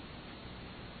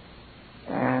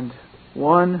 and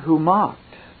one who mocked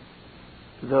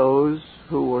those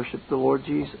who worship the Lord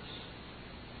Jesus.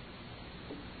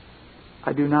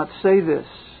 I do not say this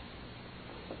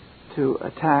to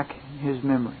attack his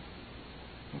memory,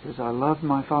 because I loved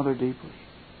my father deeply.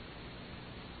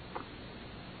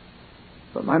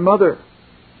 But my mother,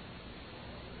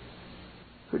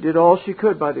 who did all she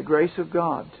could by the grace of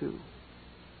God to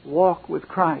walk with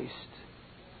Christ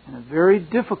in a very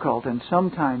difficult and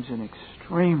sometimes an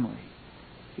extremely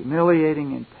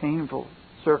humiliating and painful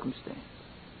circumstance,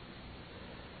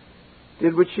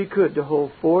 did what she could to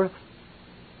hold forth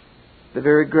the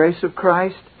very grace of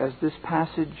Christ as this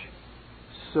passage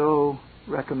so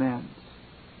recommends.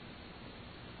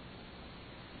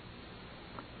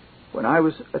 When I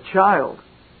was a child,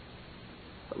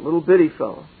 a little bitty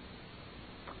fellow,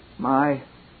 my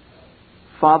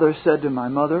father said to my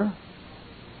mother,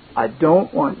 "I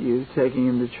don't want you taking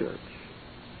him to church.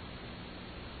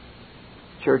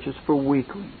 Church is for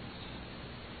weaklings."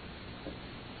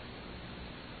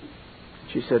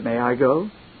 She said, "May I go?"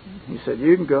 He said,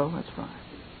 "You can go, that's fine.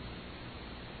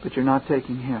 But you're not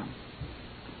taking him."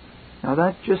 Now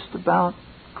that just about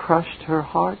crushed her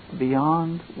heart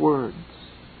beyond words.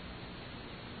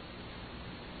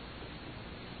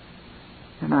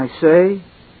 And I say,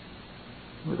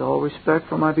 with all respect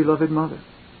for my beloved mother,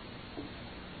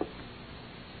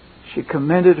 she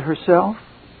commended herself,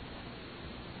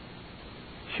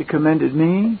 she commended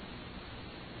me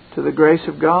to the grace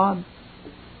of God,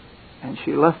 and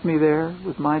she left me there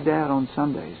with my dad on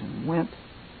Sundays and went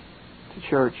to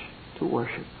church to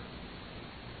worship.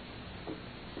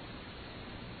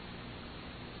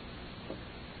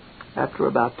 After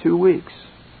about 2 weeks,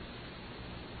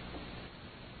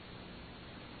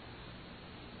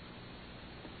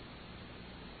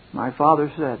 my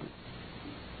father said,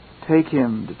 "Take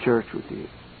him to church with you."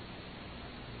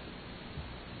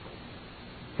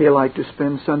 He liked to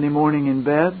spend Sunday morning in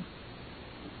bed,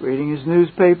 reading his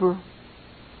newspaper,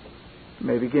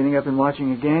 maybe getting up and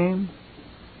watching a game.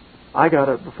 I got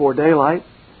up before daylight,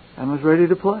 and was ready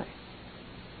to play.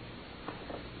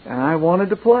 And I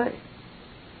wanted to play.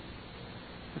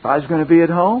 If I was going to be at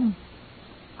home,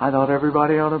 I thought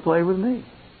everybody ought to play with me.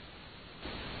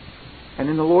 And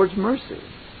in the Lord's mercy,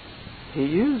 He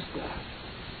used that.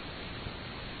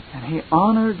 And He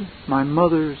honored my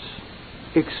mother's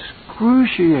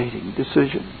excruciating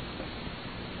decision.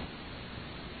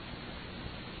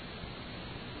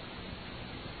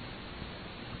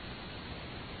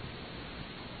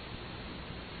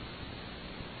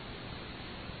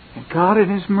 And God in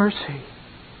His mercy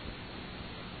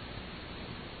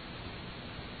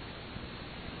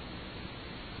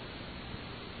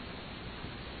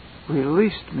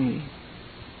released me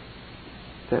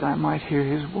that I might hear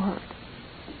His word.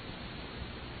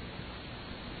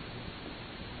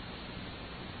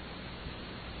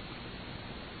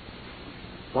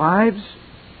 Wives,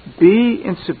 be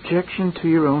in subjection to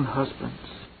your own husbands,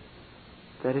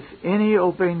 that if any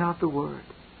obey not the word,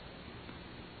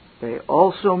 they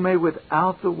also may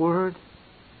without the word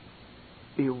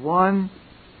be won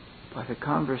by the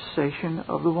conversation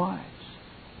of the wives.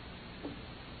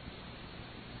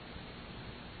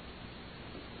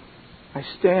 I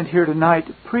stand here tonight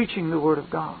preaching the Word of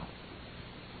God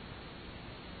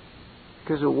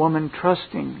because a woman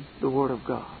trusting the Word of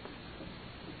God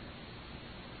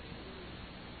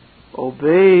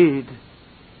obeyed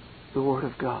the Word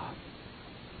of God,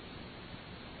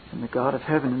 and the God of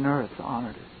heaven and earth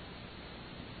honored it.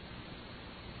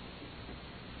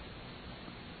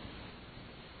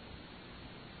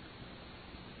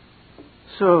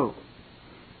 So,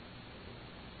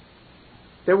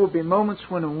 there will be moments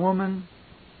when a woman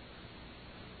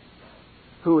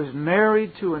who is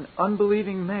married to an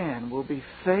unbelieving man will be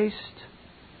faced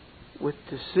with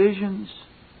decisions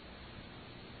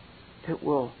that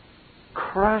will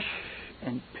crush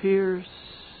and pierce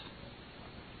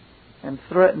and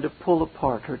threaten to pull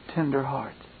apart her tender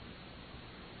heart.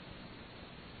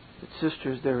 But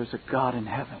sisters, there is a God in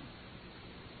heaven.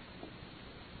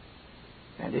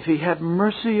 And if He had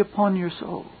mercy upon your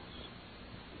souls,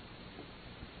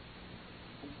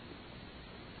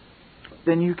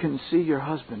 then you can see your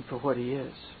husband for what he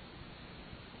is.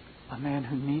 A man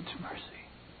who needs mercy.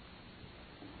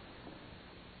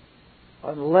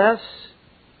 Unless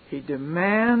he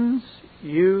demands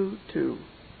you to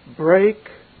break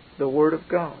the Word of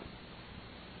God.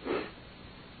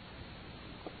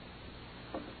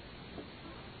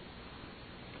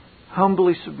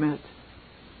 Humbly submit,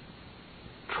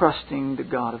 trusting the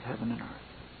God of heaven and earth.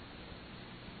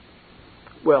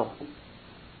 Well,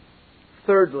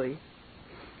 thirdly,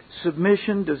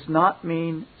 submission does not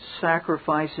mean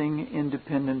sacrificing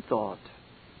independent thought.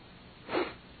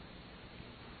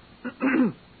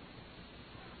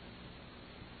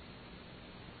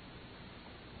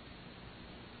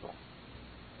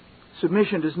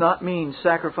 Submission does not mean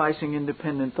sacrificing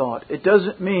independent thought. It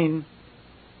doesn't mean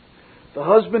the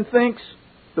husband thinks,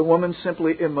 the woman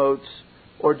simply emotes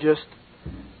or just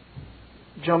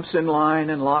jumps in line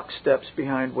and locks steps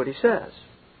behind what he says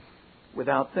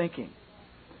without thinking.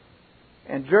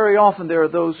 And very often there are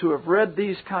those who have read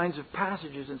these kinds of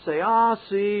passages and say,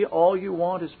 see, all you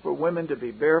want is for women to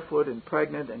be barefoot and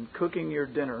pregnant and cooking your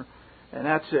dinner, and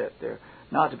that's it. They're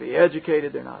not to be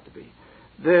educated, they're not to be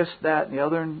this, that, and the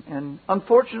other. And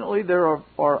unfortunately, there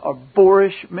are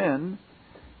boorish men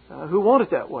who want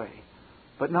it that way,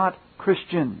 but not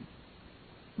Christian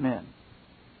men.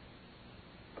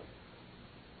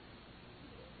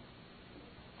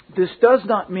 This does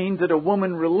not mean that a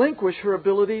woman relinquish her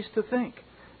abilities to think.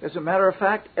 As a matter of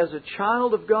fact, as a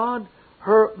child of God,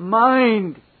 her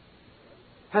mind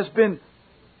has been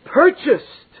purchased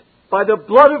by the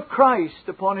blood of Christ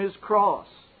upon His cross.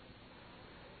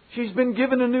 She's been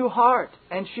given a new heart,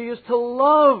 and she is to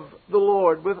love the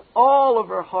Lord with all of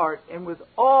her heart and with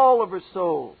all of her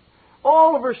soul,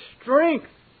 all of her strength,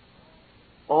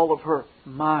 all of her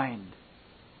mind.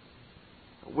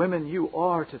 Women, you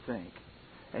are to think.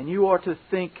 And you are to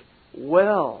think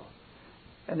well.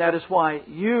 And that is why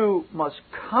you must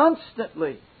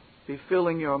constantly be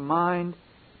filling your mind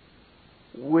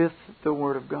with the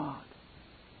Word of God.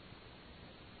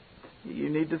 You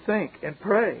need to think and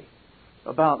pray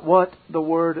about what the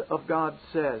Word of God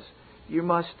says. You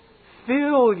must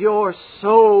fill your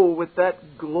soul with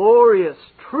that glorious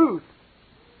truth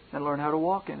and learn how to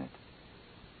walk in it.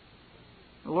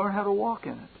 Learn how to walk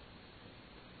in it.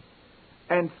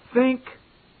 And think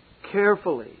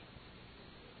carefully.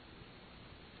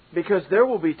 Because there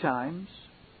will be times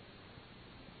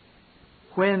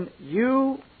when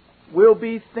you will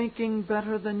be thinking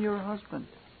better than your husband.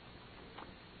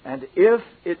 And if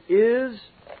it is,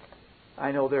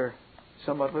 I know there are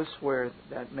Some of us swear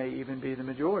that may even be the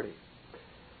majority.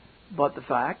 But the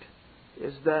fact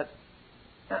is that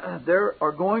there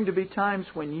are going to be times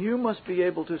when you must be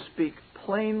able to speak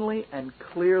plainly and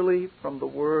clearly from the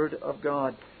Word of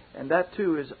God. And that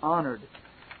too is honored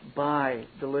by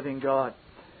the living God.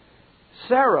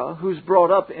 Sarah, who's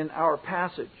brought up in our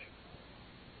passage,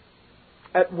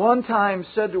 at one time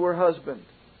said to her husband,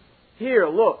 "Here,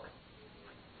 look,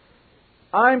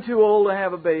 I'm too old to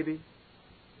have a baby.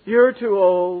 You're too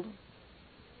old.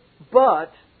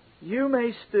 But you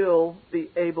may still be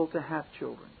able to have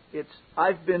children.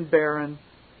 I've been barren,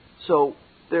 so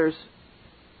there's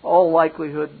all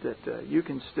likelihood that you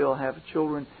can still have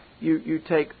children. You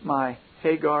take my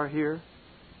Hagar here,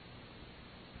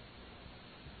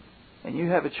 and you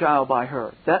have a child by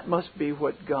her." That must be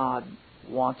what God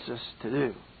wants us to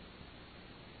do.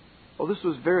 Well, this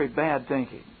was very bad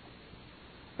thinking.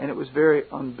 And it was very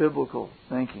unbiblical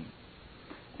thinking.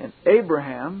 And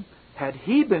Abraham, had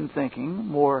he been thinking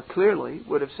more clearly,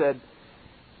 would have said,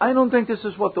 "I don't think this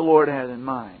is what the Lord had in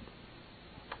mind.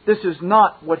 This is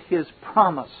not what His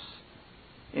promise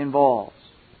involves."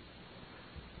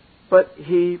 But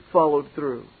he followed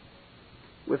through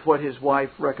with what his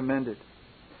wife recommended.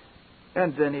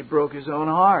 And then he broke his own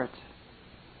heart,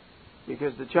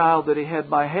 because the child that he had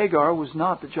by Hagar was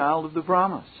not the child of the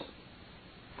promise.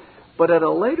 But at a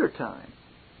later time,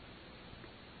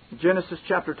 Genesis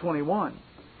chapter 21,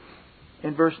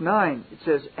 in verse 9, it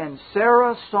says, "And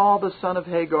Sarah saw the son of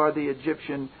Hagar the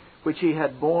Egyptian, which he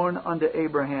had borne unto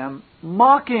Abraham,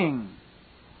 mocking."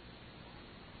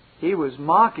 He was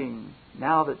mocking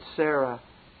now that Sarah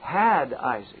had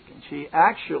Isaac. And she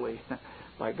actually,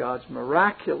 by God's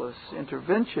miraculous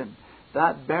intervention,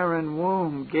 that barren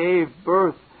womb gave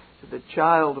birth to the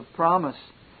child of promise.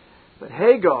 But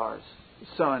Hagar's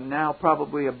son, now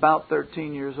probably about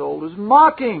 13 years old, is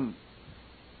mocking.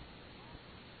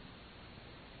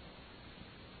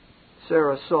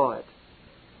 Sarah saw it.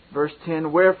 Verse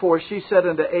 10, "Wherefore she said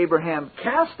unto Abraham,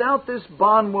 Cast out this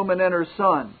bondwoman and her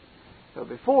son." So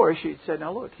before she'd said,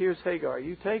 "Now look, here's Hagar,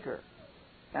 you take her."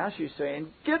 Now she's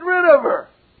saying, "Get rid of her.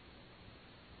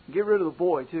 Get rid of the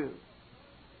boy too.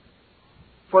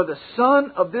 For the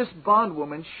son of this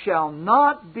bondwoman shall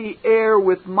not be heir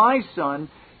with my son,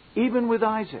 even with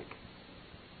Isaac."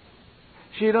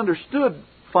 She had understood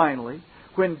finally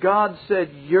when God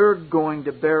said, "You're going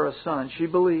to bear a son." She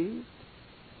believed.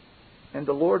 And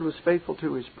the Lord was faithful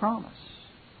to His promise.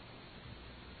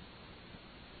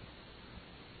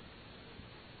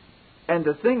 And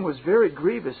the thing was very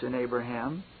grievous in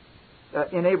Abraham's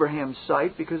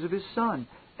sight because of his son.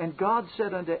 And God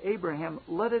said unto Abraham,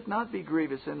 "Let it not be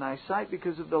grievous in thy sight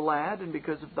because of the lad and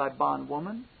because of thy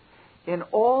bondwoman. In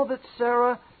all that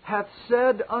Sarah hath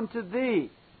said unto thee,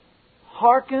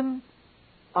 hearken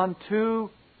unto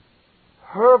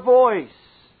her voice.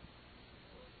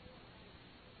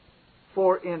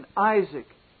 For in Isaac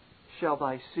shall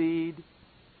thy seed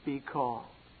be called."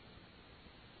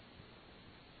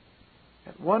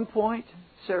 At one point,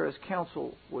 Sarah's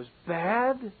counsel was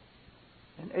bad,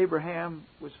 and Abraham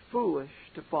was foolish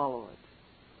to follow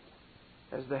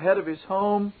it. As the head of his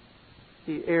home,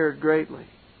 he erred greatly.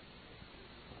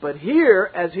 But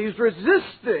here, as he's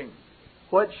resisting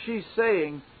what she's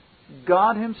saying,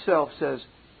 God Himself says,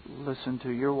 "Listen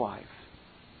to your wife."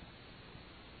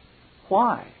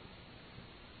 Why?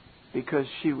 Because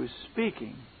she was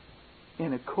speaking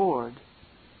in accord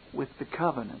with the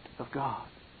covenant of God.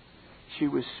 She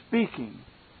was speaking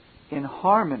in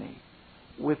harmony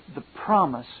with the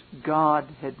promise God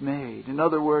had made. In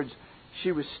other words,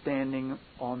 she was standing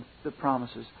on the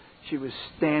promises. She was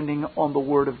standing on the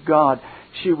Word of God.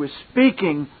 She was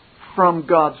speaking from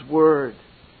God's Word.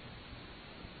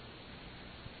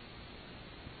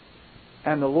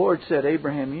 And the Lord said,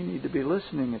 "Abraham, you need to be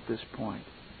listening at this point."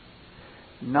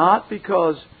 Not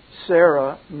because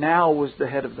Sarah now was the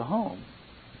head of the home,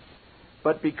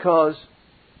 but because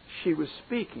she was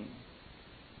speaking.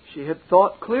 She had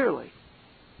thought clearly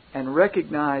and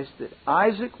recognized that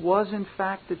Isaac was in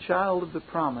fact the child of the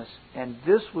promise, and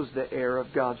this was the heir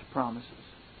of God's promises.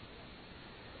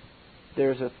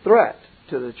 There's a threat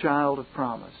to the child of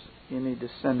promise. You need to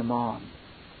send him on.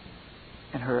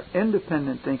 And her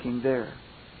independent thinking there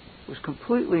was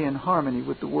completely in harmony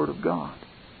with the Word of God.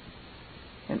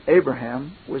 And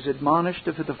Abraham was admonished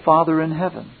of the Father in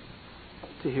heaven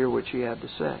to hear what she had to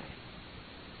say.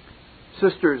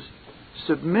 Sisters,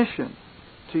 submission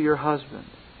to your husband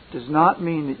does not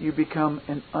mean that you become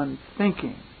an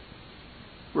unthinking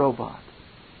robot.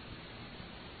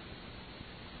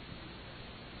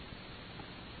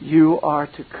 You are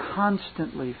to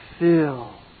constantly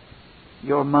fill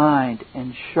your mind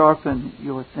and sharpen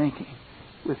your thinking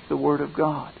with the Word of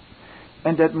God.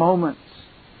 And at moments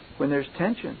when there's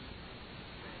tension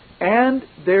and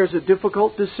there's a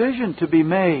difficult decision to be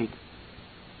made,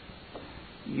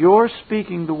 your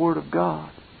speaking the Word of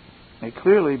God may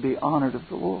clearly be honored of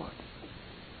the Lord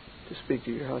to speak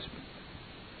to your husband.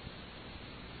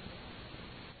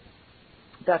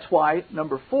 That's why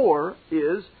number 4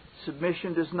 is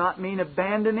submission does not mean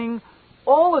abandoning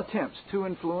all attempts to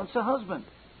influence a husband.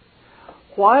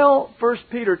 While 1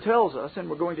 Peter tells us, and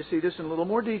we're going to see this in a little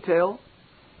more detail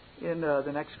in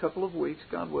the next couple of weeks,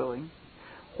 God willing,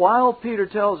 while Peter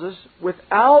tells us,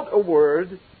 without a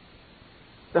word,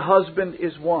 the husband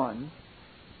is won,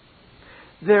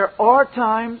 there are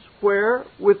times where,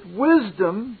 with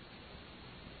wisdom,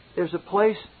 there's a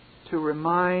place to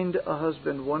remind a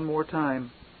husband one more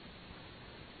time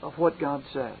of what God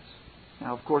says.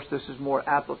 Now, of course, this is more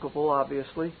applicable,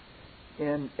 obviously,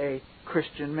 in a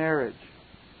Christian marriage.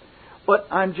 But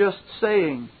I'm just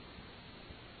saying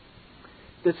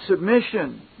that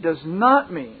submission does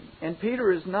not mean, and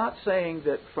Peter is not saying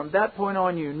that from that point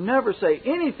on you never say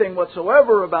anything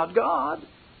whatsoever about God.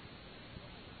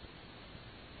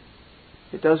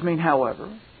 It does mean,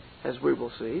 however, as we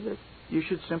will see, that you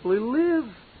should simply live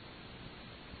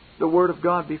the Word of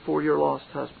God before your lost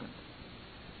husband.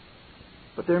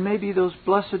 But there may be those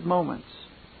blessed moments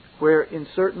where in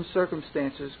certain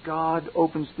circumstances God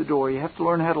opens the door. You have to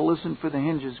learn how to listen for the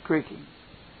hinges creaking.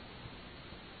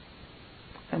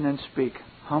 And then speak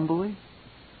humbly,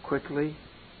 quickly,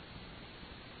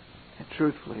 and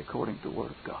truthfully according to the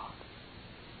Word of God.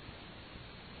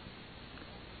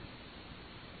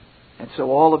 And so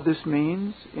all of this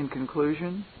means, in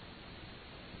conclusion,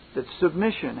 that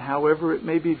submission, however it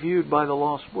may be viewed by the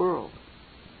lost world,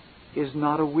 is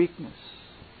not a weakness,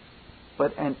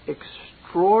 but an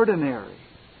extraordinary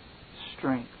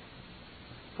strength.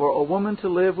 For a woman to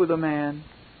live with a man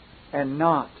and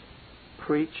not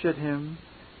preach at him,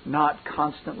 not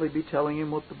constantly be telling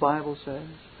him what the Bible says,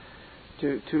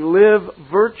 to live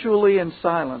virtually in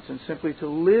silence and simply to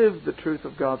live the truth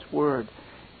of God's Word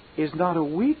is not a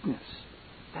weakness.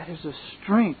 That is a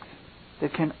strength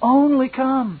that can only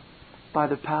come by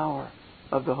the power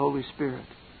of the Holy Spirit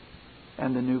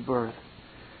and the new birth.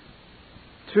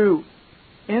 To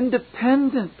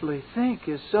independently think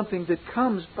is something that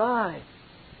comes by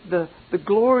the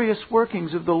glorious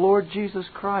workings of the Lord Jesus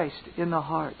Christ in the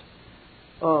heart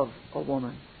of a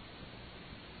woman.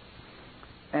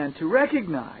 And to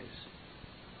recognize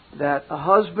that a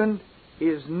husband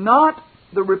is not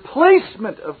the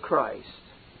replacement of Christ,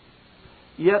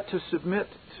 yet to submit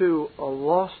to a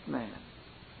lost man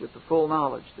with the full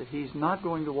knowledge that he's not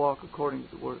going to walk according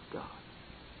to the Word of God.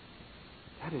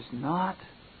 That is not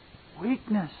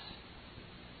weakness.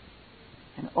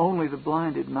 And only the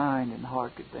blinded mind and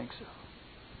heart could think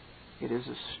so. It is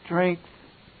a strength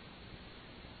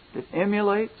that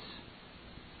emulates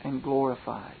and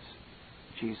glorifies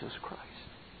Jesus Christ.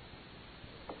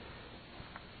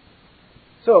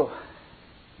 So,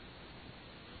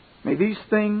 may these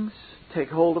things take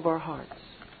hold of our hearts.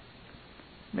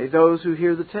 May those who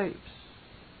hear the tapes,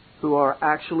 who are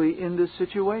actually in this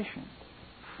situation,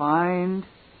 find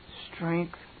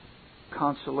strength,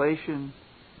 consolation,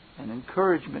 and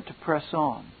encouragement to press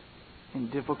on in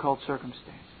difficult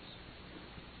circumstances.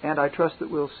 And I trust that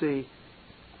we'll see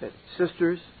that,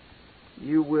 sisters,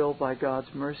 you will, by God's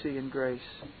mercy and grace,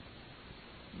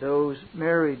 those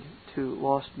married to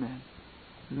lost men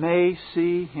may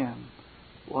see Him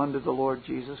one to the Lord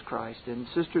Jesus Christ. And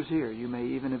sisters here, you may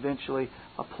even eventually,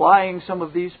 applying some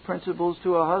of these principles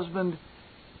to a husband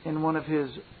in one of his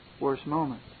worst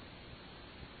moments,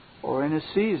 or in a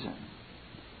season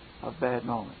of bad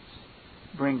moments,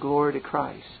 bring glory to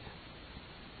Christ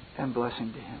and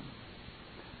blessing to Him.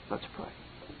 Let's pray.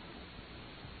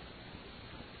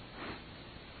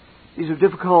 These are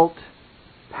difficult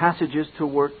passages to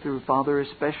work through, Father,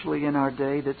 especially in our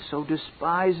day that so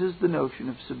despises the notion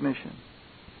of submission.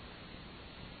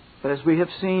 But as we have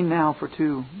seen now for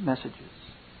 2 messages,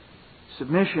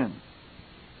 submission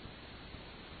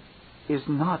is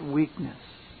not weakness,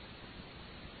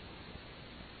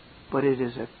 but it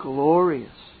is a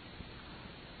glorious,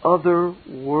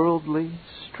 otherworldly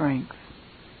strength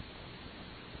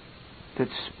that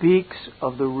speaks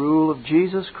of the rule of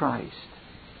Jesus Christ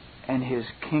and His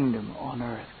kingdom on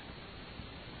earth.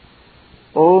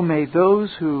 Oh, may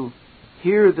those who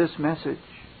hear this message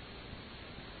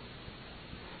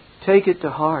take it to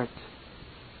heart,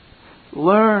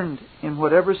 learn in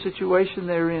whatever situation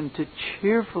they're in to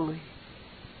cheerfully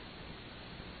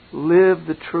live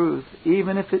the truth,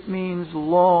 even if it means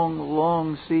long,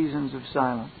 long seasons of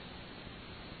silence.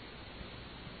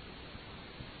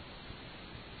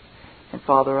 And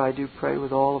Father, I do pray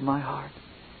with all of my heart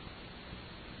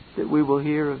that we will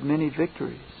hear of many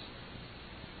victories,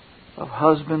 of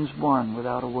husbands won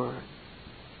without a word.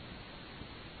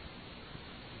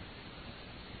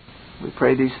 We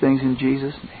pray these things in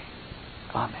Jesus' name.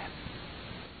 Amen.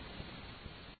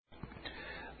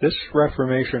 This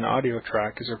Reformation audio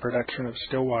track is a production of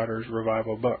Still Waters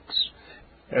Revival Books.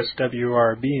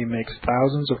 SWRB makes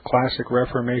thousands of classic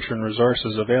Reformation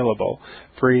resources available,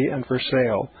 free and for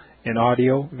sale, in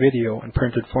audio, video, and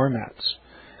printed formats.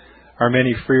 Our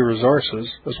many free resources,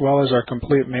 as well as our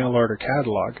complete mail-order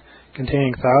catalog,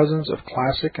 containing thousands of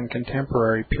classic and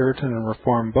contemporary Puritan and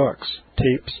Reformed books,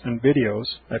 tapes, and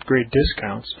videos at great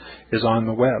discounts, is on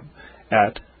the web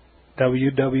at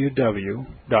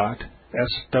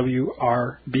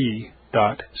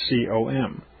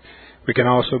www.swrb.com. We can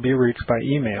also be reached by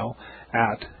email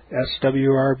at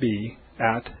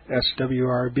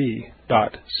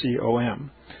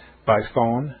swrb@swrb.com, by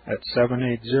phone at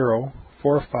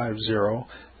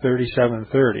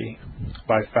 780-450-3730,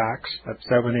 by fax at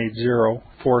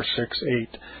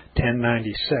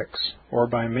 780-468-1096, or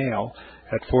by mail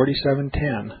at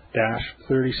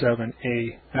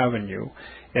 4710-37A Avenue,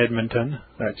 Edmonton,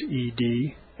 that's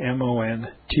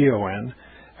Edmonton,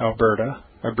 Alberta,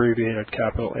 abbreviated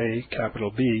capital A,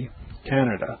 capital B,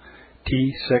 Canada,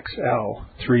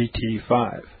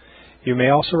 T6L3T5. You may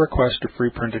also request a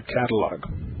free printed catalog.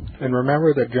 And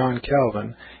remember that John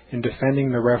Calvin, in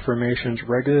defending the Reformation's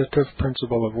regulative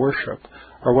principle of worship,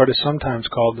 or what is sometimes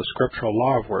called the scriptural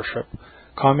law of worship,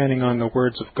 commenting on the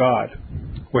words of God,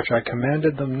 which I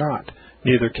commanded them not,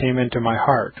 neither came into my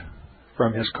heart,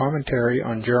 from his commentary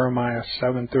on Jeremiah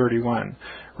 7:31,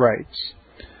 writes,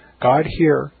 God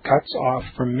here cuts off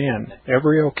from men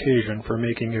every occasion for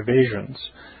making evasions,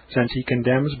 since he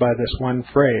condemns by this one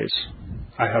phrase,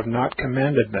 I have not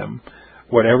commanded them,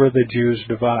 whatever the Jews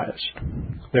devised.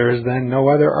 There is then no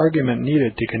other argument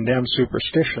needed to condemn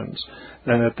superstitions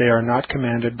than that they are not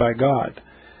commanded by God.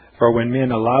 For when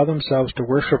men allow themselves to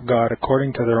worship God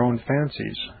according to their own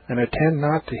fancies, and attend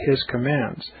not to his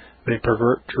commands, they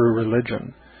pervert true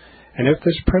religion. And if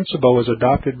this principle was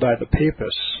adopted by the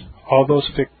papists, all those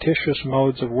fictitious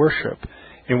modes of worship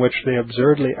in which they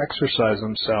absurdly exercise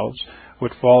themselves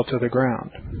would fall to the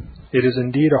ground. It is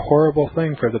indeed a horrible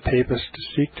thing for the papists to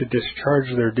seek to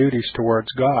discharge their duties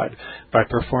towards God by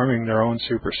performing their own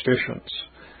superstitions.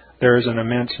 There is an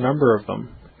immense number of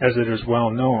them, as it is well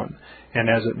known, and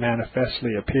as it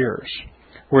manifestly appears.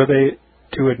 Were they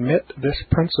to admit this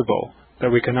principle,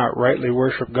 that we cannot rightly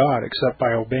worship God except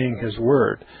by obeying his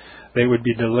word, they would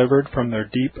be delivered from their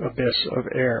deep abyss of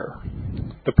error.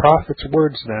 The prophet's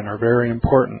words, then, are very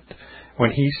important,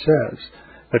 when he says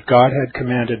that God had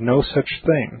commanded no such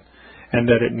thing, and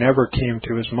that it never came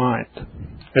to his mind,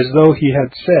 as though he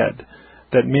had said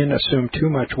that men assume too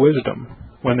much wisdom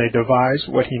when they devise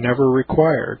what he never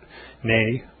required,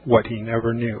 nay, what he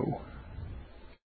never knew.